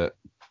a little bit.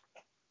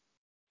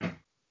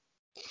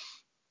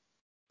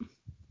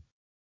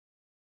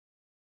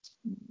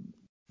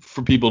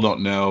 For people who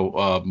don't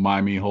know,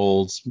 Miami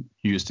holds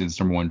Houston's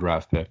number one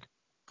draft pick.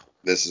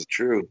 This is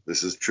true.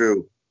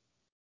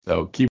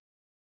 So keep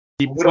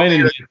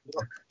winning.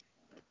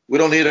 We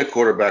don't need a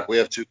quarterback. We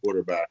have 2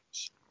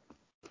 quarterbacks.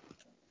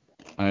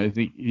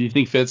 You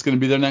think Fitt's going to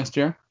be there next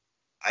year?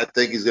 I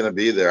think he's going to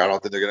be there. I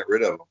don't think they're going to get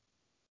rid of him.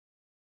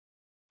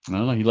 I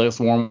don't know. He likes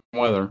warm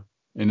weather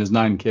and his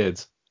 9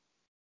 kids.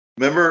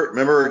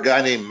 Remember a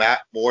guy named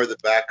Matt Moore, the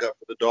backup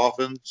for the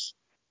Dolphins?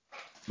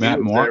 Matt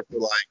Moore?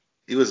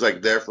 He was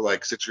there for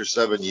 6 or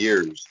 7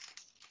 years.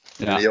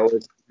 Yeah. And he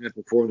always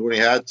performed when he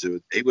had to.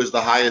 He was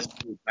the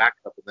highest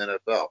backup in the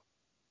NFL.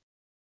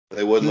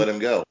 They wouldn't let him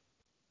go.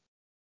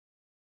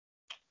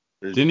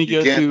 Didn't he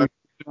go to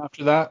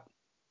after that?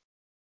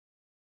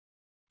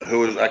 Who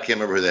was? I can't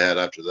remember who they had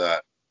after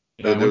that.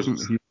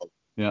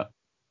 Yeah.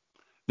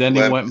 Then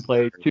he went and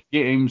played 2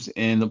 games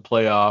in the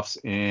playoffs,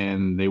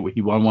 and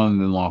he won one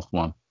and then lost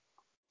one.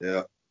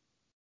 Yeah.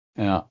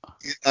 Yeah.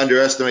 You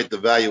underestimate the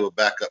value of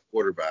backup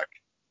quarterback.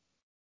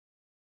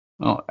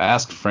 Oh,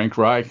 ask Frank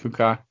Reich,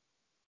 okay.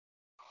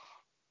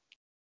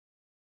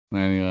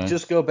 Anyway.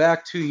 Just go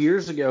back 2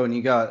 years ago, and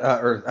you got,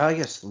 or I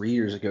guess 3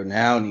 years ago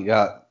now, and you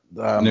got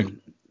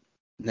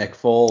Nick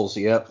Foles.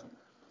 Yep.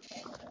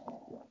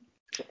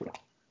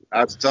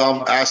 Ask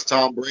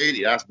Tom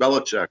Brady. Ask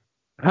Belichick.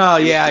 Oh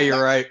yeah,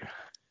 you're right.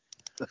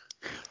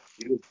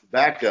 He was the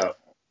backup.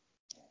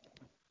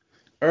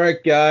 All right,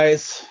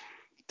 guys.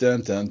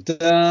 Dun dun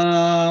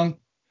dun.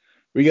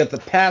 We got the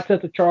Pats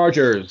at the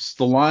Chargers.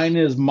 The line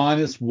is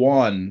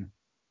 -1.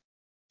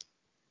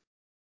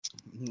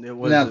 It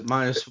was now,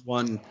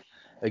 -1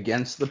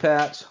 against the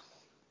Pats.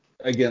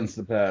 Against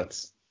the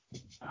Pats.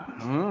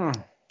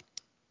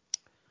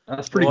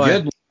 That's pretty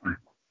good.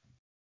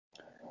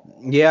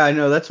 Yeah, I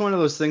know. That's one of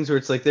those things where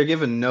it's like they're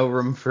giving no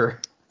room for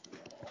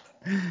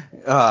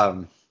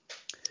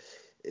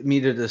me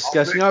to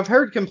discuss. You know, I've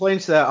heard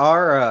complaints that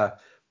our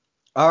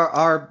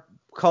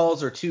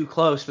calls are too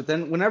close, but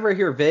then whenever I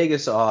hear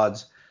Vegas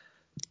odds,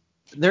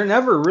 they're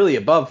never really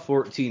above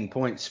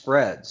 14-point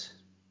spreads.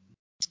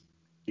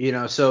 You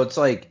know, so it's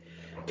like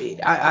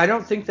I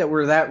don't think that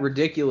we're that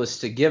ridiculous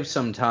to give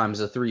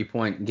sometimes a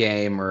 3-point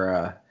game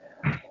or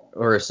a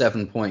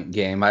 7-point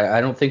game.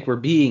 I don't think we're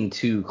being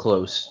too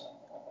close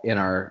in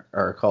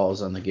our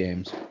calls on the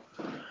games.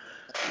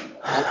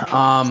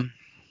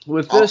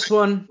 With this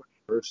one,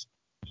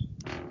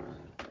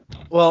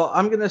 well,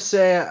 I'm gonna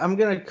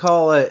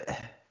call it.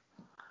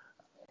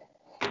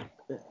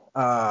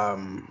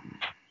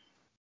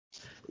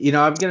 You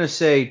know, I'm gonna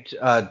say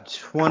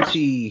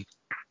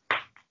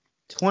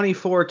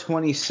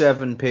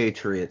 24-27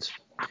 Patriots.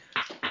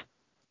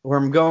 Where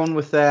I'm going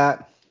with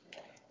that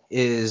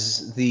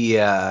is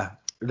they're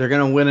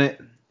gonna win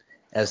it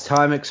as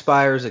time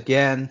expires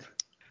again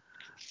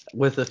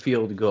with a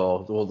field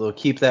goal. Well, they'll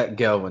keep that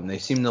going. They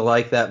seem to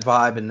like that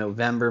vibe in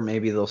November.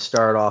 Maybe they'll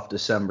start off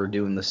December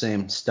doing the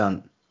same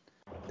stunt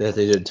that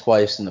they did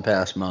twice in the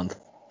past month.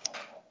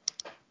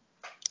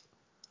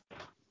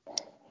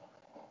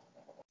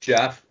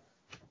 Jeff?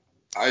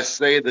 I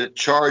say the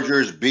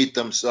Chargers beat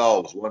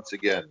themselves once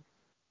again.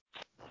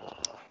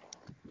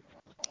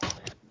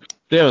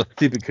 They have a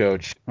stupid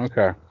coach.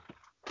 Okay.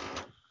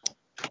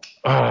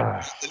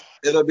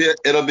 It'll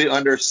be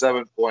under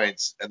 7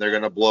 points, and they're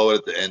gonna blow it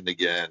at the end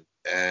again.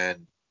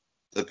 And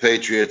the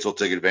Patriots will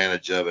take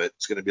advantage of it.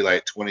 It's gonna be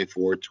like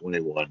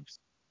 24-21.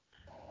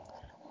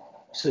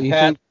 So you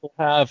think they'll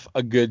have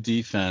a good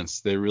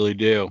defense? They really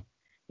do.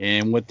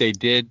 And what they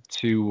did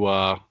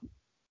to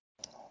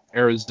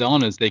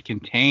Arizona is they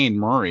contained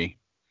Murray.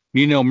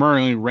 You know,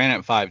 Murray only ran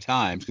it 5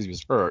 times because he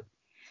was hurt,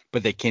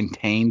 but they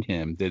contained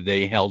him.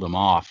 They held him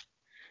off.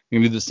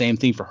 Maybe the same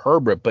thing for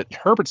Herbert, but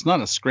Herbert's not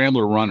a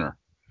scrambler runner.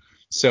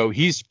 So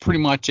he's pretty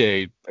much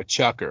a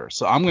chucker.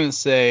 So I'm going to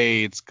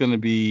say it's going to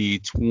be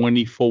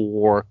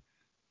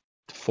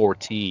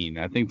 24-14.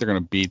 I think they're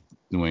going to beat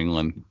New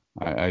England.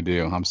 I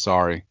do. I'm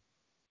sorry.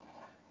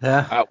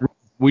 Yeah.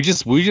 We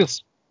just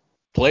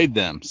played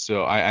them,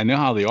 so I know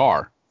how they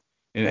are.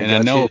 And I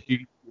know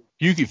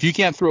if you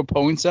can't throw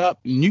points up,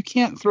 you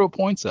can't throw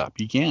points up.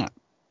 You can't.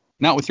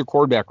 Not with your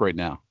quarterback right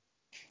now.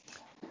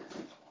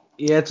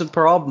 Yeah, it's a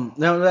problem.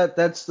 No,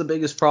 that's the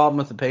biggest problem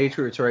with the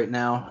Patriots right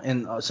now,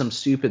 and some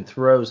stupid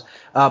throws.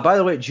 By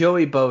the way,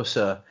 Joey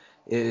Bosa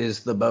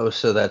is the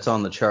Bosa that's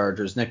on the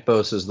Chargers. Nick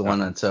Bosa is the one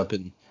that's up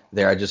in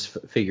there. I just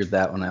figured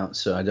that one out,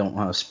 so I don't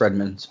want to spread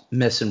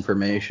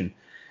misinformation.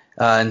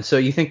 And so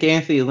you think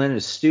Anthony Lynn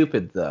is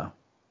stupid, though?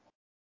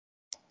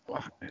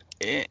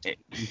 You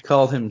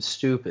called him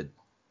stupid.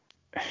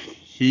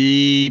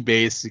 He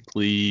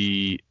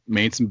basically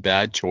made some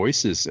bad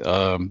choices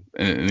in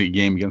the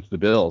game against the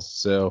Bills.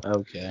 So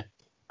okay,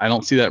 I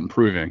don't see that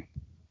improving.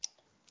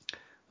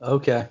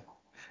 Okay.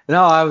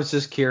 No, I was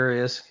just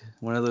curious.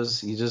 One of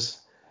those,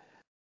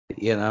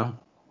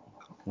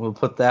 we'll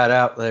put that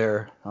out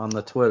there on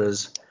the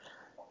Twitters.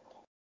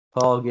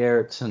 Paul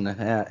Garrettson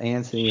and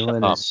Anthony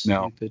Lynn is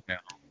stupid.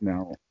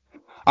 No.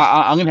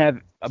 I'm going to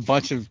have a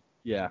bunch of,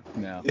 no.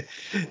 No,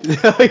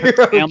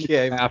 you're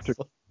okay. After,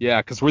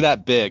 because we're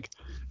that big.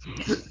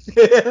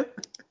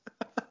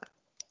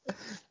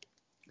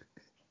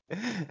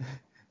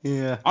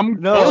 Yeah.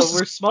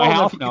 We're small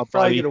enough. You can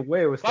probably get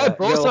away with that. If I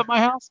burst up my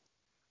house,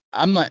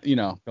 I'm not,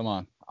 come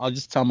on. I'll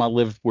just tell him I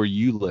live where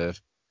you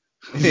live.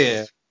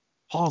 Yeah.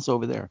 Paul's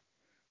over there.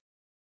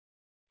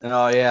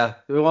 Oh, yeah.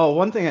 Well,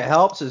 one thing that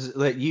helps is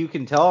that you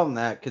can tell them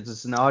that because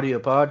it's an audio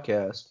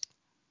podcast.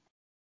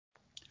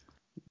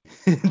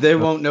 They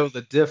won't know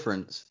the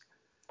difference.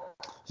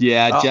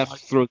 Yeah, Jeff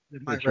throws the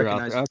picture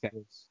out there. Okay.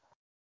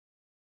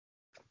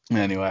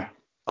 Anyway.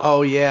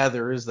 Oh, yeah,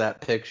 there is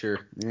that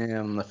picture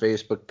on the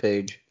Facebook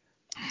page.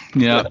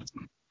 Yeah.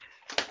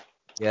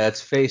 Yeah,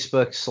 it's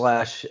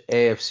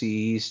Facebook/AFC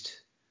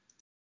East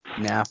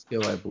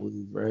NAFCO, I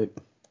believe, right?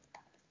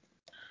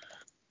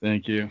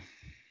 Thank you.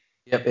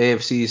 Yep,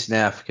 AFC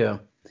NAFCO.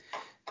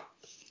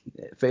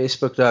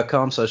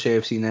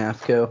 Facebook.com/AFC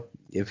NAFCO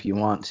if you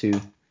want to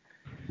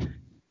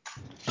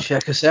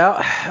check us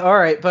out. All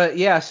right, but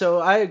yeah, so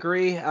I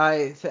agree.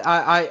 I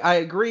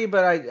agree,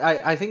 but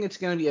I think it's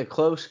going to be a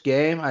close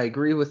game. I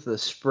agree with the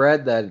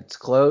spread that it's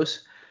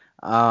close.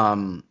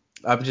 I'm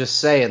just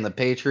saying the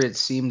Patriots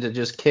seem to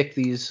just kick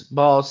these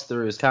balls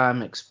through as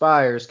time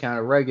expires kind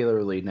of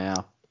regularly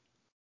now.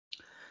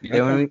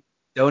 They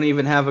don't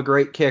even have a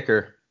great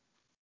kicker.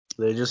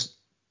 They just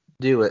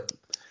do it.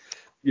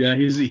 Yeah,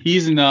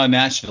 he's in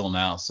Nashville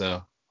now,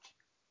 so.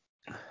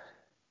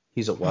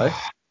 He's a what?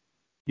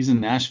 He's in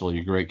Nashville,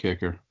 you great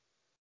kicker.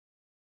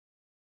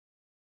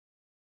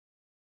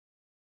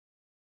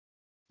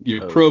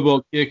 Your Pro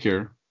Bowl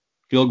kicker,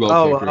 field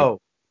goal kicker.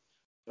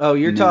 Oh,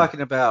 you're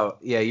talking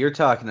about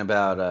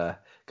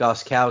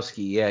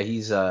Gostkowski. Yeah,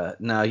 he's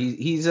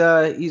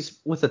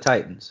with the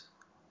Titans.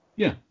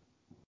 Yeah.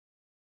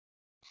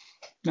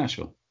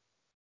 Nashville.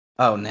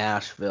 Oh,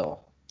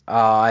 Nashville. Oh,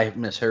 I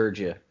misheard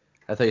you.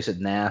 I thought you said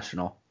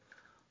national.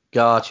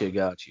 Gotcha.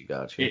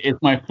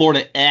 It's my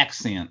Florida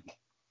accent.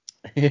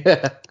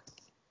 Yeah.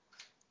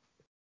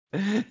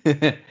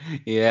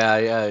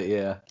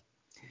 Yeah.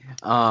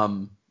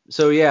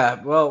 So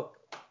yeah, well,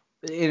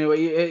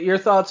 anyway, your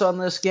thoughts on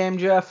this game,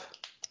 Jeff?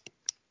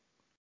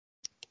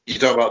 You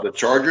talking about the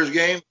Chargers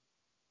game?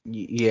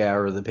 Yeah,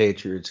 or the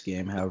Patriots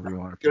game, however you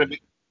want to. It's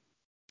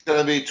going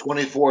to be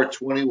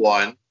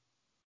 24-21,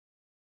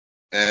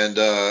 and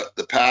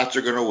the Pats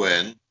are going to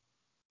win.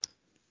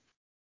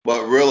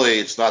 But really,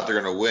 it's not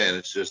they're going to win.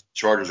 It's just the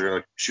Chargers are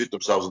going to shoot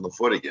themselves in the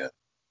foot again.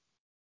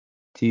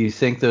 Do you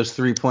think those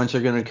 3 points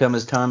are going to come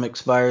as time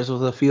expires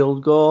with a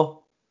field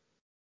goal?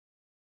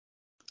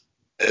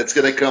 It's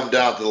going to come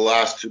down to the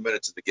last 2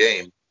 minutes of the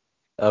game.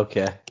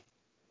 Okay.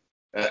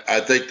 I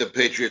think the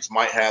Patriots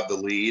might have the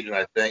lead, and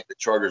I think the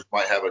Chargers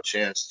might have a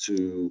chance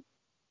to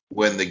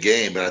win the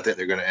game, but I think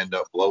they're going to end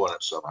up blowing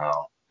it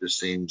somehow. This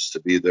seems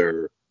to be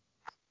their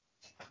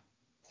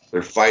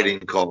fighting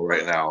call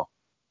right now.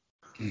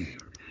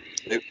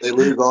 They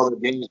lose all their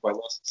games by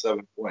less than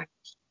 7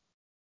 points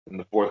in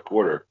the fourth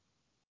quarter.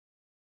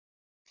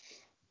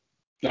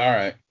 All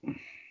right.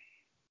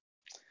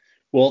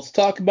 Well, let's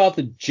talk about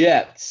the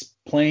Jets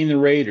playing the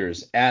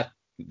Raiders at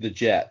the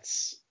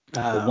Jets. The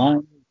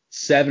line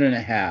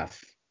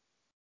 7.5.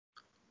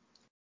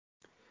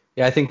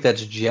 Yeah, I think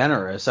that's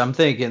generous. I'm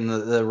thinking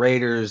the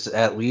Raiders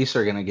at least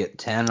are going to get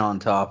 10 on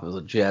top of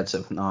the Jets,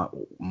 if not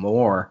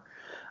more.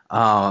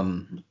 I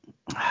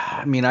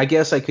mean, I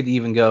guess I could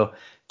even go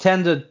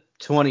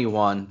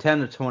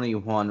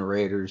 10-21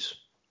 Raiders.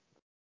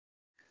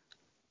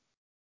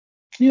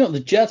 You know, the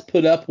Jets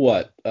put up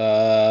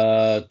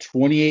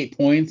 28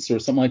 points or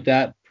something like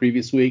that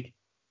previous week?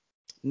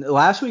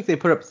 Last week they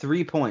put up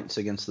 3 points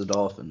against the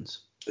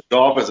Dolphins. The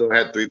Dolphins have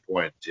had 3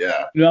 points,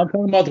 yeah. No, I'm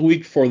talking about the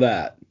week before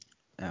that.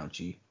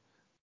 Ouchie.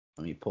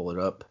 Let me pull it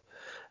up.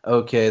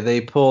 Okay,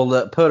 they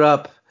put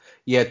up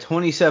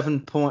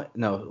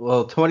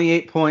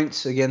 28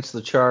 points against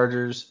the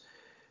Chargers,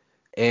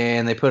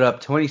 and they put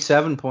up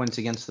 27 points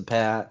against the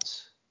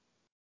Pats.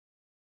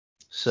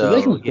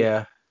 So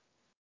yeah.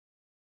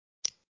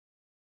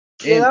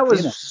 Yeah,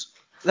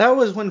 that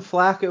was when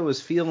Flacco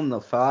was feeling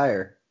the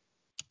fire.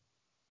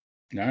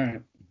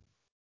 All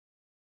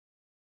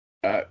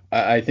right.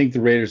 I think the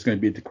Raiders are going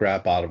to beat the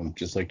crap out of them,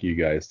 just like you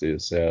guys do.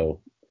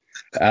 So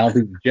I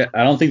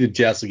don't think the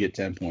Jets will get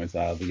 10 points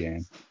out of the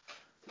game.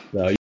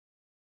 So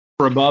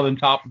for above and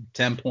top of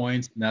 10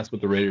 points, and that's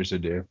what the Raiders will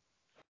do.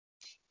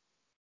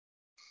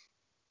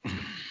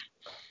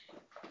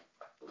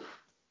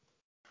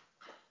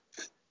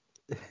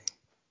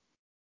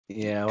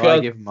 Yeah, well, I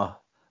give them a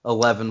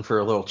 11 for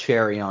a little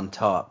cherry on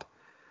top.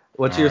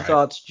 What's your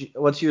thoughts,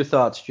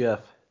 Jeff?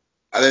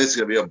 I think it's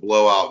going to be a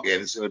blowout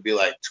game. It's going to be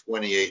like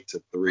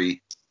 28-3.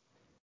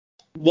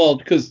 Well,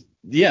 because,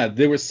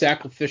 they were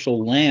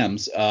sacrificial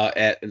lambs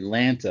at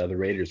Atlanta, the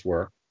Raiders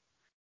were.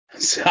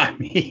 So, I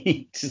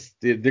mean,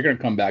 they're going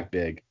to come back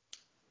big.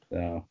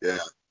 So. Yeah.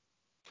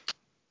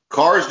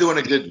 Carr's doing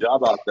a good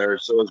job out there,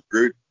 so is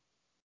Gruden.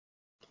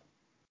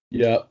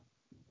 Yep.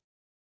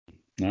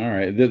 All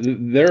right.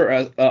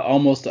 They're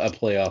almost a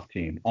playoff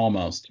team.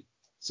 Almost.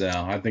 So,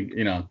 I think,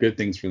 good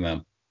things for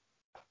them.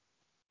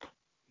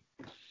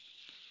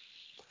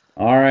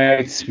 All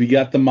right, we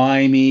got the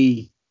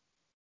Miami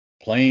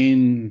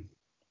playing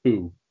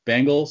who?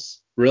 Bengals?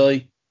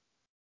 Really?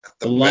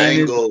 The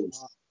Bengals.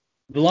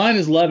 The line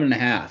is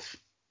 11.5.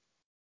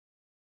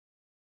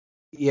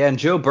 Yeah, and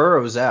Joe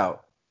Burrow's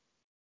out.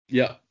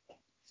 Yep.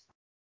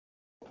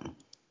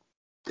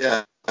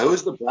 Yeah,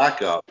 who's the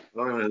backup? I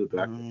don't even know who the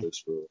backup is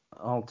for.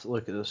 I'll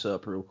look this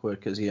up real quick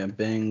because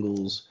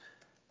Bengals.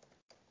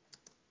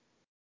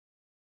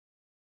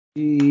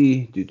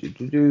 AJ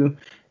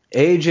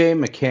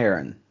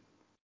McCarron.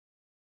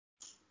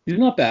 He's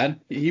not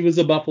bad. He was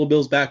a Buffalo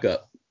Bills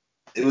backup.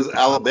 He was an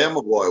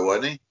Alabama boy,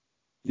 wasn't he?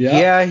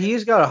 Yeah,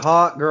 he's got a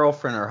hot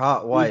girlfriend or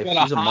hot wife.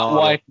 She's a hot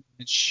wife,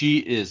 and she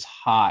is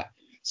hot.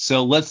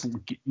 So let's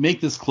make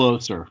this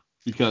closer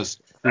because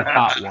she's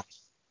hot wife.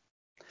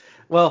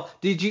 Well,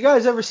 did you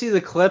guys ever see the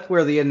clip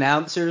where the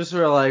announcers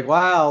were like,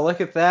 "Wow,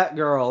 look at that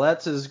girl.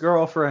 That's his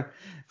girlfriend.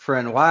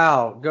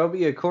 Wow, go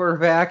be a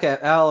quarterback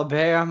at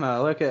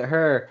Alabama. Look at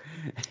her."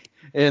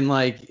 And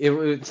like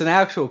it's an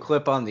actual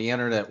clip on the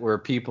internet where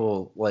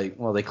people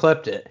they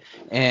clipped it,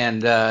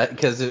 and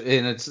because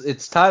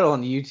it's title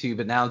on YouTube,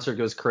 announcer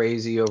goes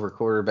crazy over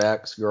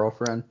quarterback's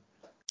girlfriend.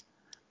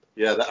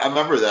 Yeah, I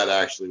remember that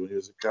actually when he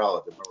was in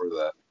college. I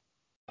remember that.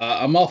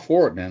 I'm all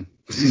for it, man.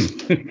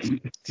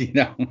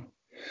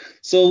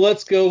 So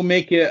let's go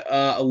make it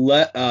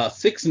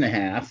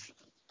 6.5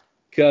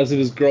 because of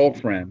his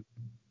girlfriend.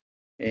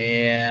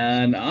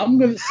 And I'm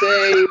gonna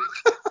say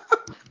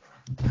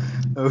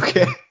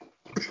okay.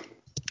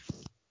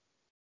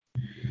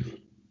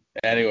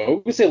 Anyway, we're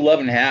gonna say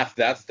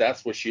 11.5.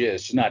 That's what she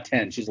is. She's not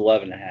 10. She's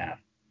 11.5.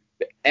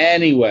 But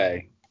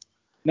anyway,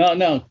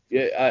 no.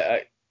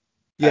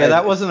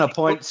 That wasn't a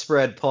point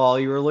spread, Paul.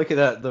 You were looking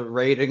at the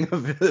rating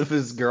of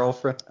his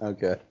girlfriend.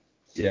 Okay.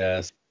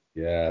 Yes.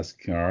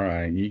 All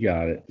right, you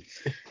got it.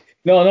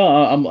 No.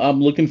 I'm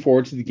looking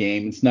forward to the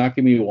game. It's not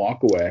gonna be a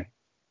walk away.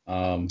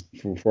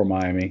 For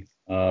Miami.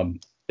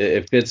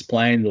 If Fitz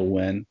playing, they'll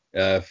win.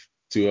 If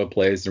Tua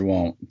plays, they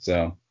won't.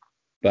 So,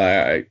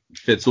 but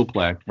Fitz will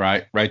play,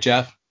 right? Right,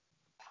 Jeff?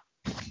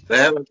 They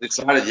haven't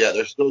decided yet.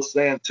 They're still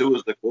saying Tua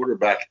is the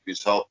quarterback if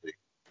he's healthy.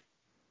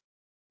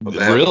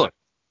 Really?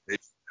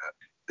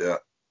 Yeah.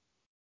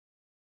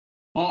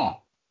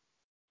 Oh.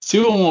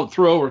 Tua won't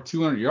throw over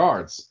 200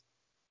 yards.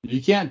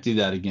 You can't do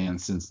that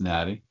against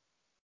Cincinnati.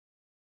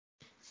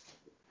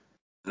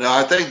 No,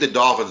 I think the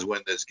Dolphins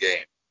win this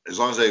game. As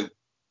long as they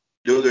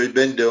do what they've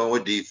been doing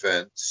with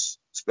defense,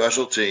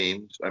 special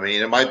teams. I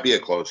mean, it might be a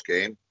close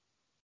game,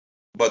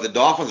 but the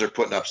Dolphins are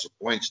putting up some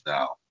points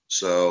now.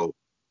 So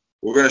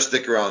we're going to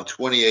stick around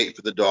 28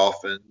 for the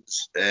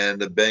Dolphins,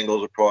 and the Bengals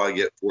will probably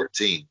get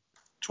 14.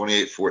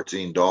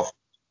 28-14 Dolphins.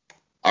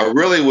 I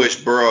really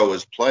wish Burrow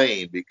was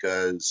playing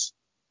because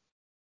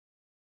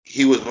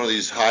he was one of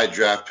these high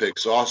draft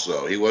picks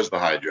also. He was the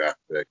high draft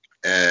pick.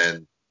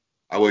 And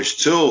I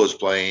wish Tua was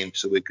playing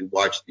so we could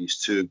watch these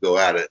two go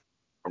at it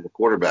from a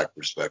quarterback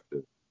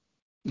perspective.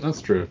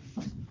 That's true.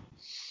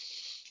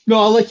 No,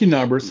 I like your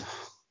numbers.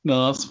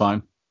 No, that's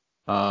fine.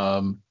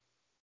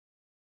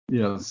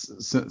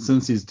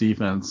 Since his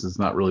defense is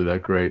not really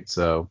that great,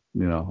 so,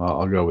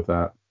 I'll go with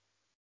that.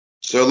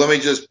 So let me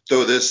just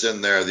throw this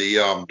in there.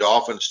 The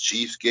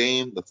Dolphins-Chiefs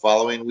game the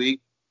following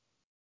week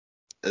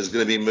is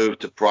going to be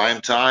moved to prime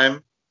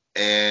time,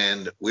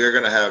 and we're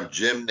going to have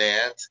Jim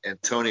Nantz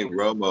and Tony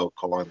Romo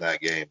calling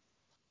that game.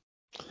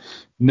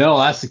 No,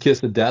 that's the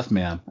kiss of death,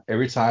 man.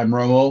 Every time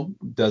Romo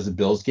does a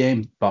Bills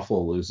game,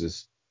 Buffalo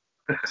loses.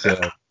 So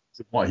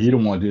he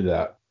don't want to do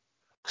that.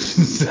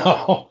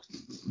 So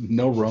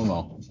no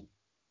Romo.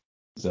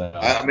 So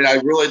I mean, I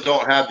really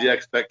don't have the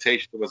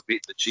expectation of us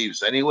beating the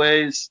Chiefs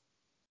anyways.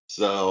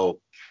 So,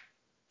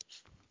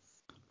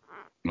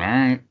 all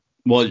right.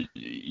 Well,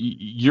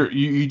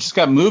 you just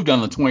got moved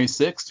on the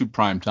 26th to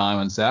prime time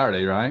on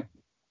Saturday, right?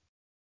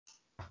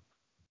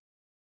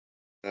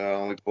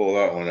 let me pull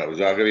that one up. Is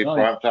that going to be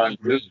prime time?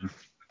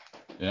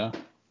 Yeah.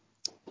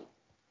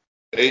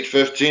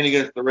 8:15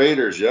 against the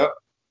Raiders. Yep.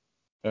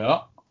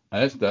 Yeah.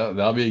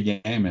 That'll be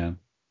a game, man.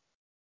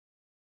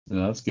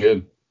 Yeah, that's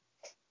good.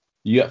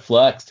 You got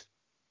flexed.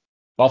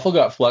 Buffalo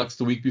got flexed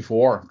the week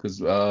before because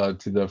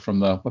from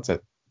the what's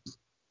that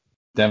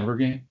Denver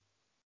game.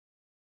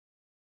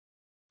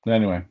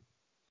 Anyway,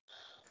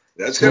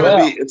 it's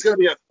gonna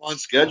be a fun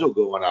schedule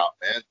going out,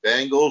 man.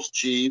 Bengals,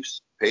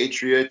 Chiefs,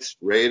 Patriots,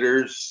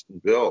 Raiders,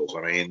 and Bills.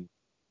 I mean,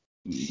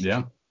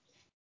 yeah,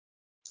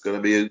 it's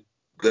gonna be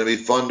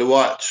fun to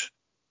watch.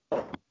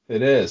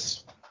 It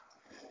is.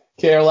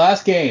 Okay, our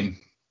last game.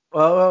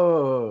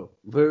 Whoa.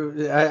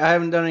 I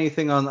haven't done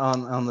anything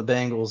on the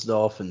Bengals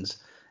Dolphins.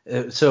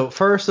 So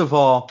first of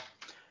all,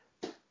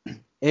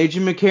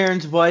 Agent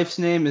McCarron's wife's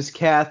name is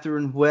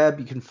Catherine Webb.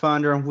 You can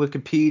find her on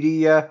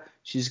Wikipedia.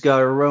 She's got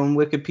her own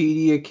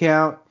Wikipedia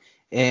account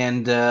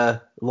and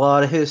a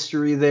lot of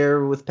history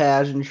there with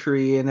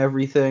pageantry and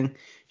everything.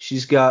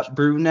 She's got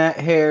brunette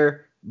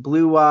hair,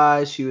 blue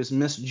eyes. She was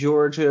Miss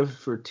Georgia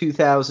for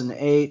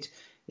 2008,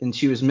 and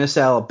she was Miss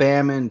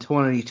Alabama in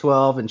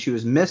 2012, and she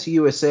was Miss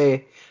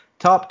USA,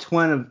 top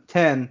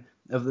 10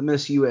 of the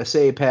Miss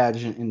USA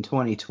pageant in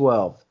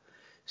 2012.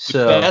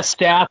 So best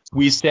stats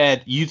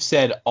you've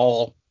said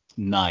all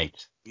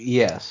night.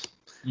 Yes.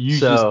 You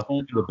just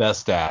told me the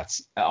best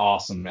stats.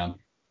 Awesome, man.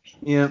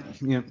 Yep.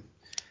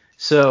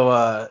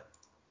 So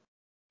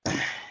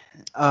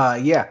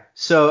yeah.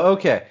 So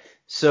okay.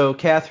 So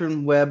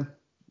Catherine Webb,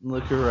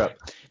 look her up.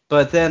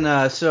 But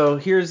then so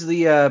here's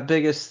the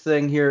biggest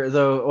thing here,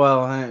 though.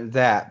 Well,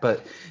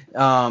 but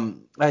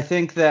I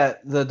think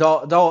that the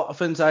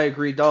Dolphins. I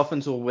agree.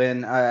 Dolphins will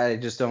win. I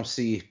just don't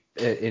see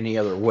it any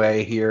other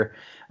way here.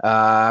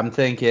 I'm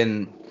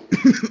thinking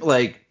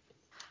like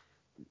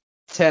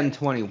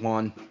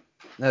 10-21.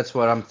 That's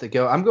what I'm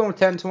thinking. I'm going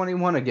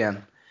 10-21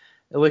 again.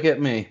 Look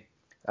at me.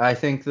 I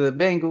think the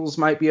Bengals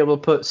might be able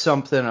to put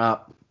something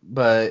up,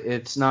 but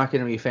it's not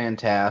going to be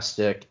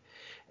fantastic.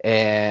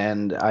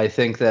 And I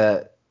think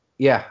that,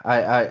 yeah,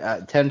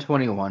 I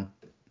 10-21.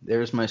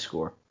 There's my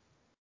score.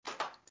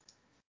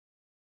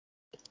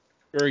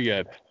 Very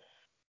good.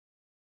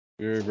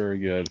 Very, very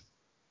good.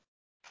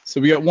 So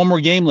we got one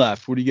more game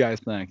left. What do you guys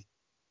think?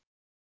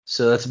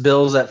 So that's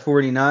Bills at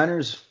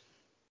 49ers.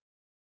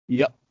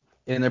 Yep.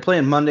 And they're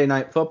playing Monday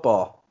Night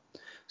Football.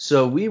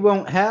 So we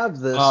won't have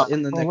this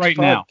in the next right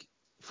now.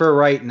 For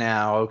right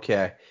now,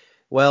 okay.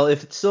 Well,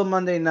 if it's still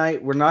Monday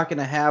night, we're not going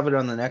to have it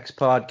on the next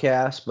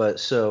podcast, but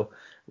so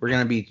we're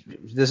going to be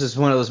 – this is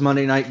one of those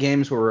Monday night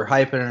games where we're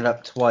hyping it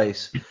up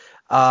twice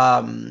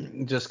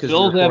just because we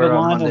record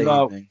on Monday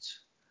evenings.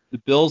 The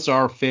Bills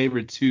are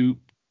favored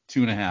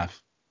 2.5.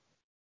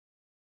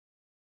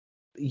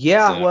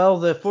 Yeah, so. Well,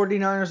 the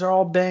 49ers are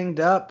all banged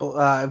up.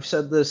 I've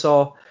said this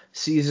all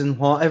season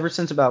long. Ever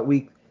since about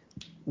week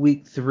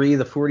 3,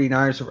 the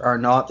 49ers are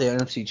not the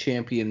NFC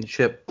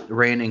Championship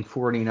reigning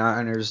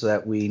 49ers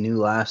that we knew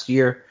last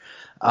year.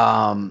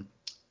 I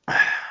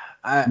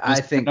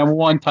think number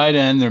one tight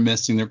end, they're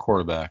missing their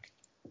quarterback.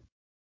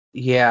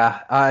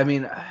 Yeah, I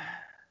mean,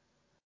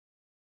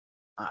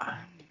 I'm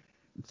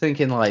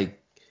thinking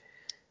like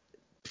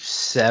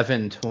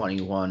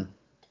 7-21.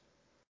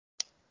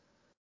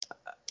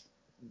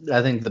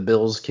 I think the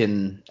Bills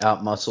can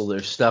outmuscle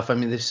their stuff. I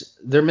mean,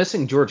 they're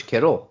missing George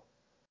Kittle.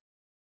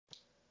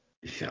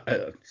 Yeah,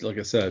 like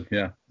I said,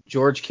 yeah.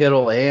 George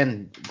Kittle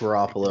and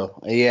Garoppolo.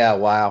 Yeah,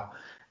 wow.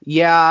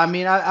 Yeah, I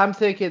mean, I'm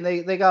thinking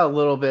they got a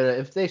little bit of,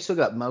 if they still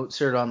got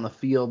Mozart on the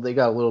field, they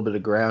got a little bit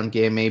of ground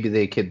game. Maybe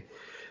they could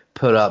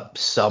put up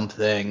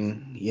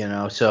something,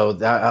 so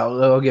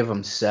I'll give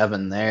them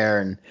 7 there.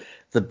 And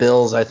the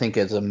Bills, I think,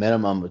 is a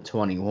minimum of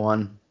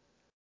 21.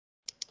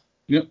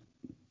 Yep.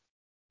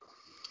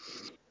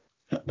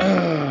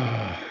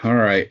 All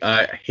right.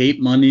 I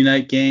hate Monday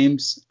night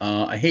games.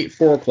 I hate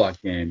 4 o'clock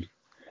games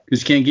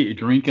because you can't get your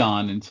drink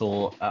on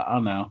until, I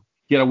don't know,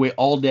 you got to wait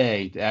all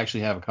day to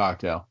actually have a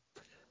cocktail.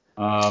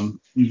 Then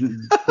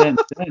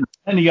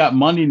you got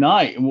Monday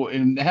night,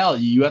 and hell,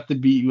 you have to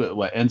be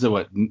what ends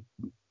at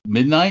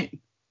midnight,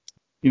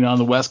 on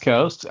the West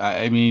Coast.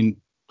 I mean,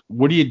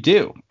 what do you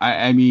do?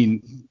 I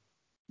mean,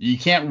 you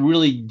can't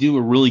really do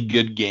a really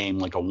good game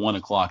like a 1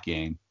 o'clock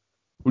game.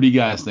 What do you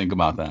guys think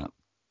about that?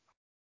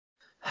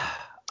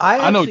 I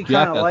actually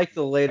kind of like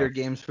the later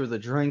games for the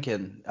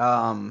drinking,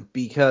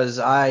 because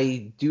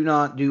I do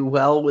not do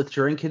well with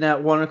drinking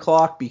at 1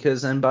 o'clock,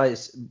 because then by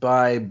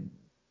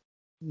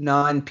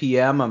 9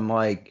 p.m. I'm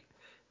like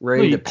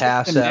ready to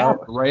pass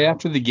out right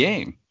after the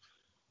game.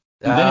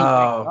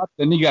 And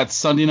then you got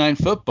Sunday Night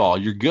Football.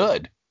 You're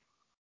good.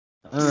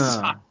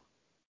 All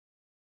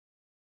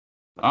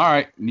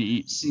right.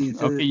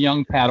 Okay,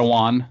 young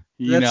Padawan.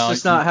 That's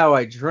just not how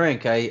I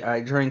drink.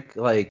 I drink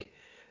like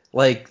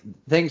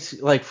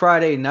things like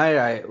Friday night.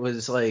 I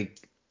was like,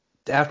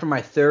 after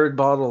my 3rd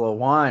bottle of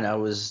wine, I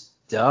was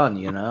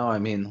done. I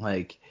mean,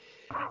 like,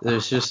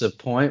 there's just a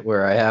point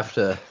where I have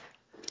to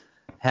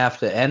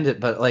end it.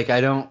 But like,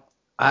 I don't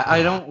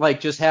like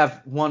just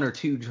have 1 or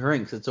 2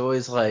 drinks. It's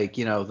always like,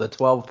 the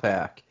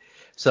 12-pack.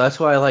 So that's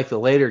why I like the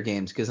later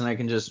games, because then I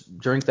can just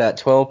drink that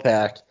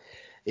 12-pack,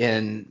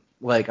 and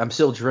like I'm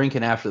still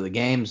drinking after the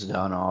game's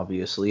done,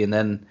 obviously, and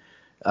then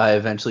I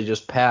eventually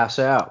just pass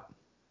out.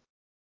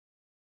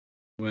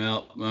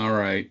 Well, all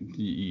right.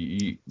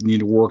 You need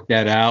to work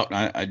that out.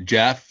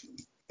 Jeff,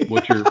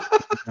 what's your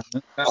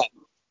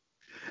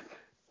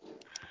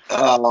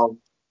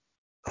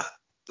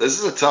This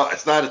is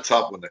it's not a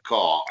tough one to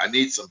call. I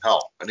need some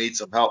help.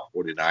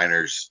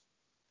 49ers.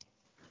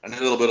 I need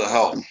a little bit of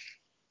help.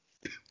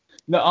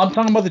 No, I'm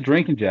talking about the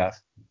drinking,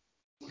 Jeff.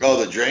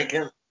 Oh, the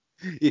drinking?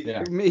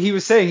 Yeah. He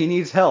was saying he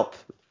needs help.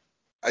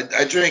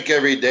 I drink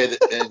every day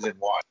that ends in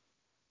Y.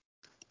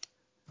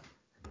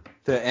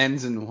 That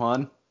ends in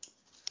 1?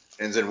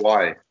 Ends in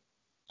Y.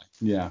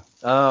 Yeah.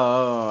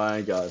 Oh,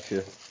 I got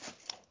you.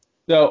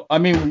 So, I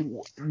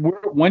mean,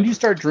 when do you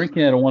start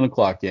drinking at a 1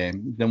 o'clock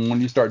game? Then when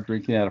do you start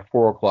drinking at a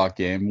 4 o'clock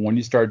game? When do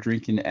you start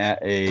drinking at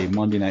a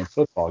Monday Night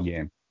Football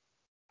game?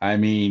 I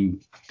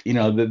mean,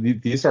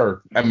 these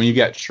are, I mean, you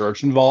got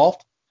church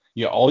involved.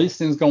 You got all these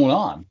things going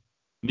on.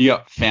 You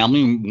got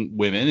family,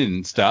 women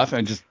and stuff.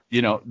 And just,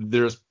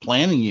 there's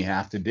planning you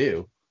have to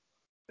do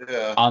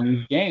on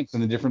these games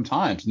and the different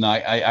times. And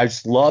I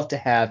just love to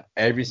have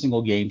every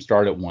single game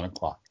start at 1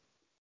 o'clock.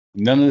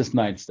 None of this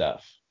night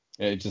stuff.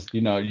 It just,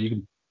 you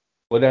can,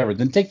 whatever.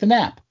 Then take the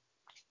nap.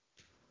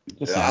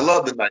 I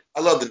love the night.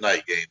 I love the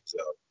night games,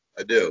 though.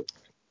 I do,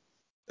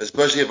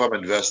 especially if I'm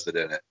invested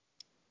in it.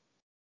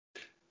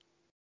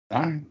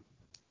 All right.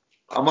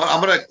 I'm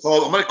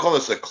gonna call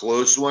this a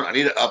close one. I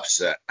need an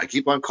upset. I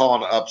keep on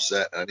calling an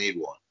upset, and I need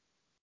one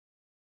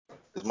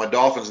because my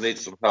Dolphins need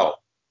some help.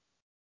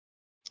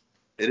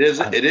 It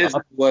is in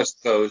the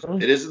West Coast.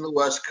 It is in the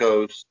West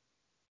Coast.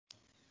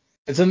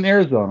 It's in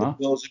Arizona.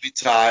 The Bills would be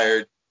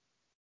tired.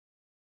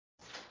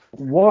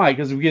 Why?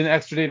 Because we get an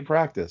extra day to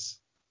practice.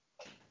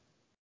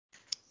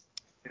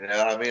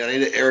 I mean, I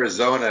need an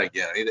Arizona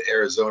again. I need an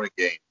Arizona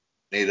game.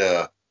 I need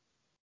a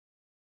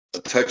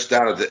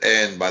touchdown at the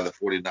end by the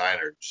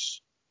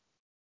 49ers.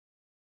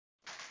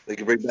 They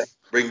could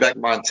bring back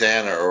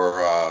Montana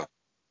or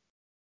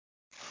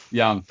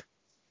Young.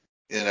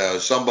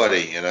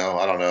 Somebody. I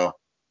don't know.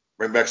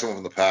 Bring back someone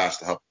from the past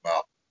to help them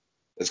out.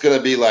 It's going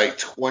to be like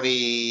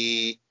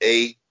 28-24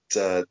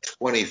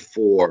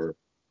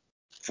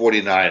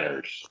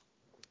 49ers.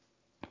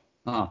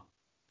 Huh.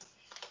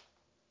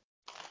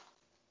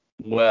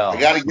 Well, I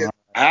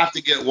have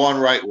to get one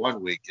right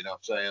one week. You know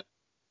what I'm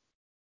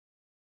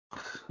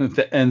saying?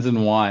 That ends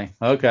in Y.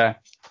 Okay.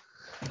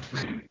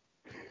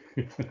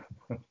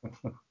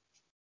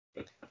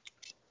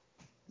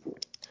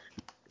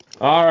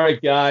 All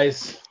right,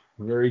 guys.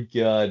 Very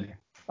good.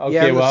 Okay.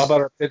 Yeah, well,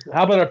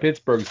 how about our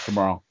Pittsburghs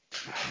tomorrow?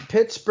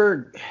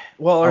 Pittsburgh.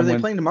 Well, are they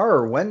playing tomorrow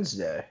or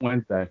Wednesday?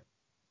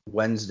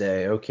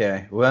 Wednesday.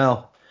 Okay.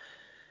 Well,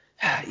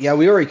 yeah,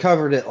 we already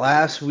covered it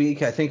last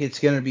week. I think it's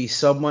going to be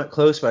somewhat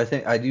close, but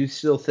I do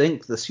still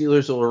think the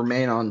Steelers will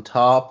remain on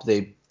top.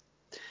 They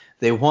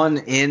won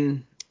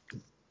in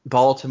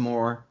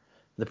Baltimore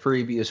the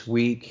previous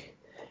week,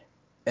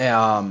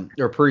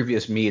 or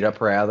previous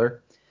meetup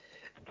rather,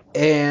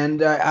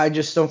 and I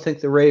just don't think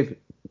the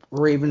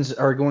Ravens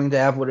are going to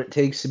have what it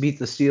takes to beat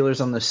the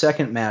Steelers on the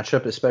second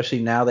matchup,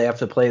 especially now they have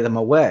to play them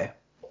away.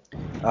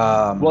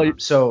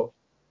 So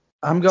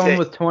I'm going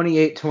with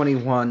 28-21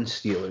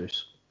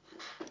 Steelers.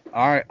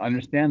 All right,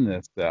 understand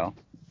this though.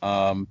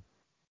 The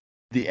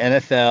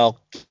NFL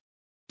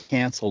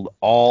canceled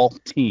all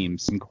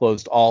teams and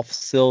closed all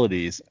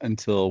facilities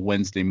until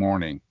Wednesday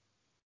morning.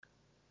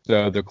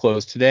 So they're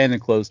closed today and they're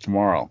closed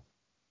tomorrow.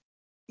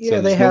 Yeah,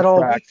 so they had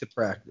all week to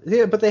practice.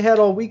 Yeah, but they had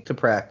all week to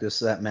practice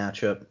that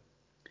matchup.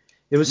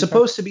 It was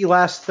supposed to be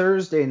last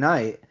Thursday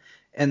night,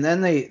 and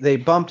then they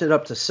bumped it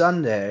up to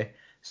Sunday.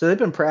 So they've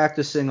been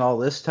practicing all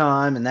this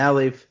time, and now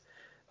they've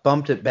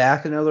bumped it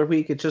back another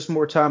week. It's just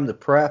more time to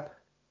prep.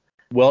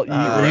 Well,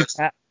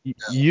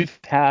 you've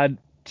had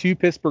two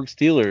Pittsburgh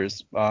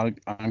Steelers on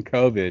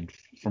COVID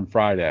from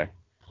Friday.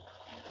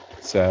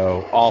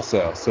 So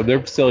their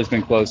facility's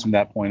been closed from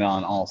that point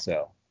on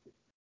also.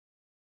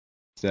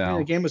 So yeah,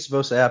 the game was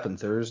supposed to happen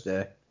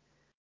Thursday.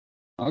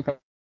 Okay.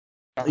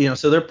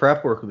 So their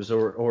prep work was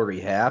already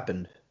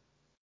happened.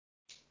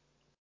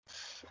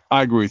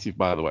 I agree with you,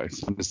 by the way.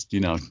 So I'm just,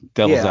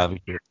 devil's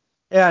advocate.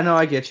 Yeah, no,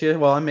 I get you.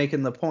 Well, I'm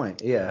making the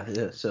point.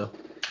 Yeah. So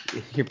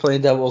if you're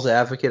playing devil's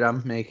advocate,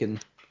 I'm making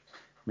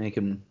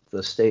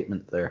the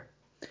statement there.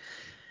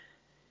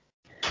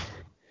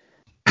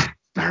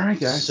 All right,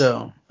 guys.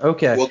 So,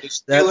 okay. Well, the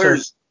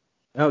Steelers.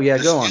 Go on. The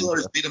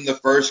Steelers beat them the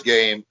first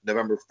game,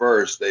 November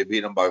 1st. They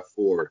beat them by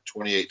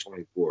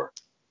 28-24.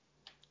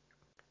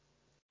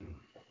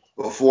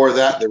 Before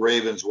that, the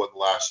Ravens won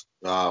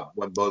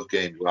both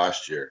games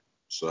last year.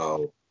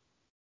 So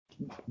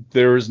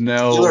there is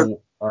no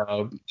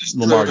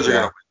Lamar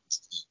Jackson.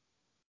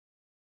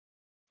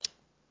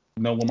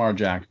 No Lamar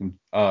Jackson,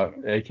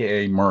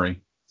 aka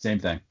Murray. Same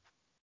thing.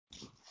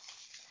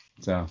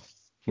 So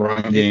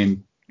running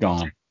game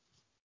gone.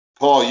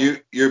 Paul,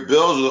 your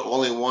Bills are the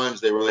only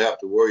ones they really have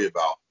to worry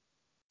about.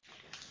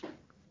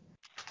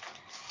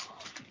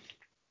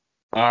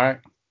 All right.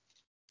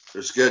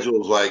 Their schedule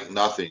is like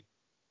nothing.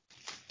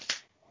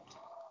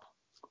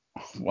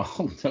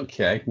 Well,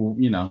 okay. Well,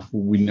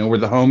 we know where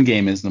the home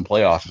game is in the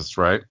playoffs,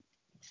 right?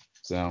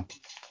 So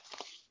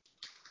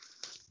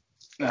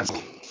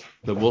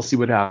but we'll see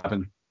what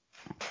happens.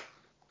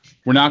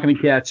 We're not going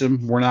to catch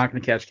them. We're not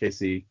going to catch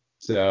KC.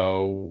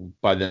 So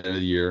by the end of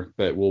the year,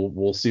 but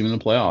we'll see them in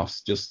the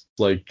playoffs, just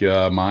like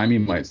Miami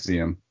might see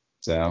them.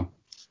 So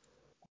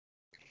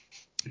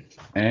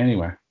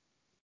anyway,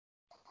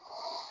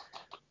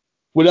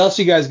 what else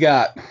you guys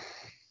got?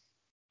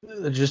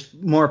 Just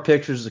more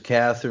pictures of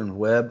Catherine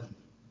Webb.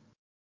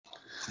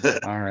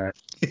 All right.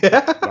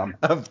 Yeah,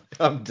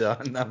 I'm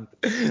done.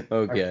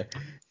 Okay.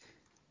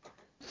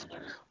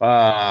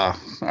 All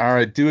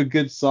right. Do a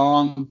good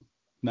song.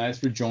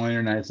 Nice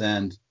rejoinder. Nice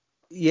end.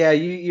 Yeah,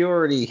 you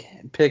already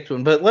picked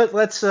one, but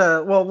let's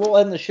we'll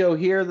end the show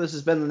here. This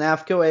has been the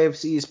NAFCO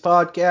AFC's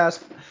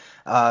podcast.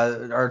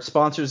 Our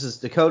sponsors is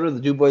Dakota, the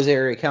DuBois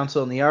Area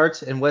Council on the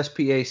Arts, and West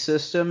PA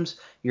Systems,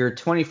 your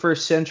 21st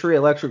century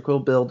electrical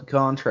build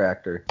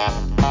contractor.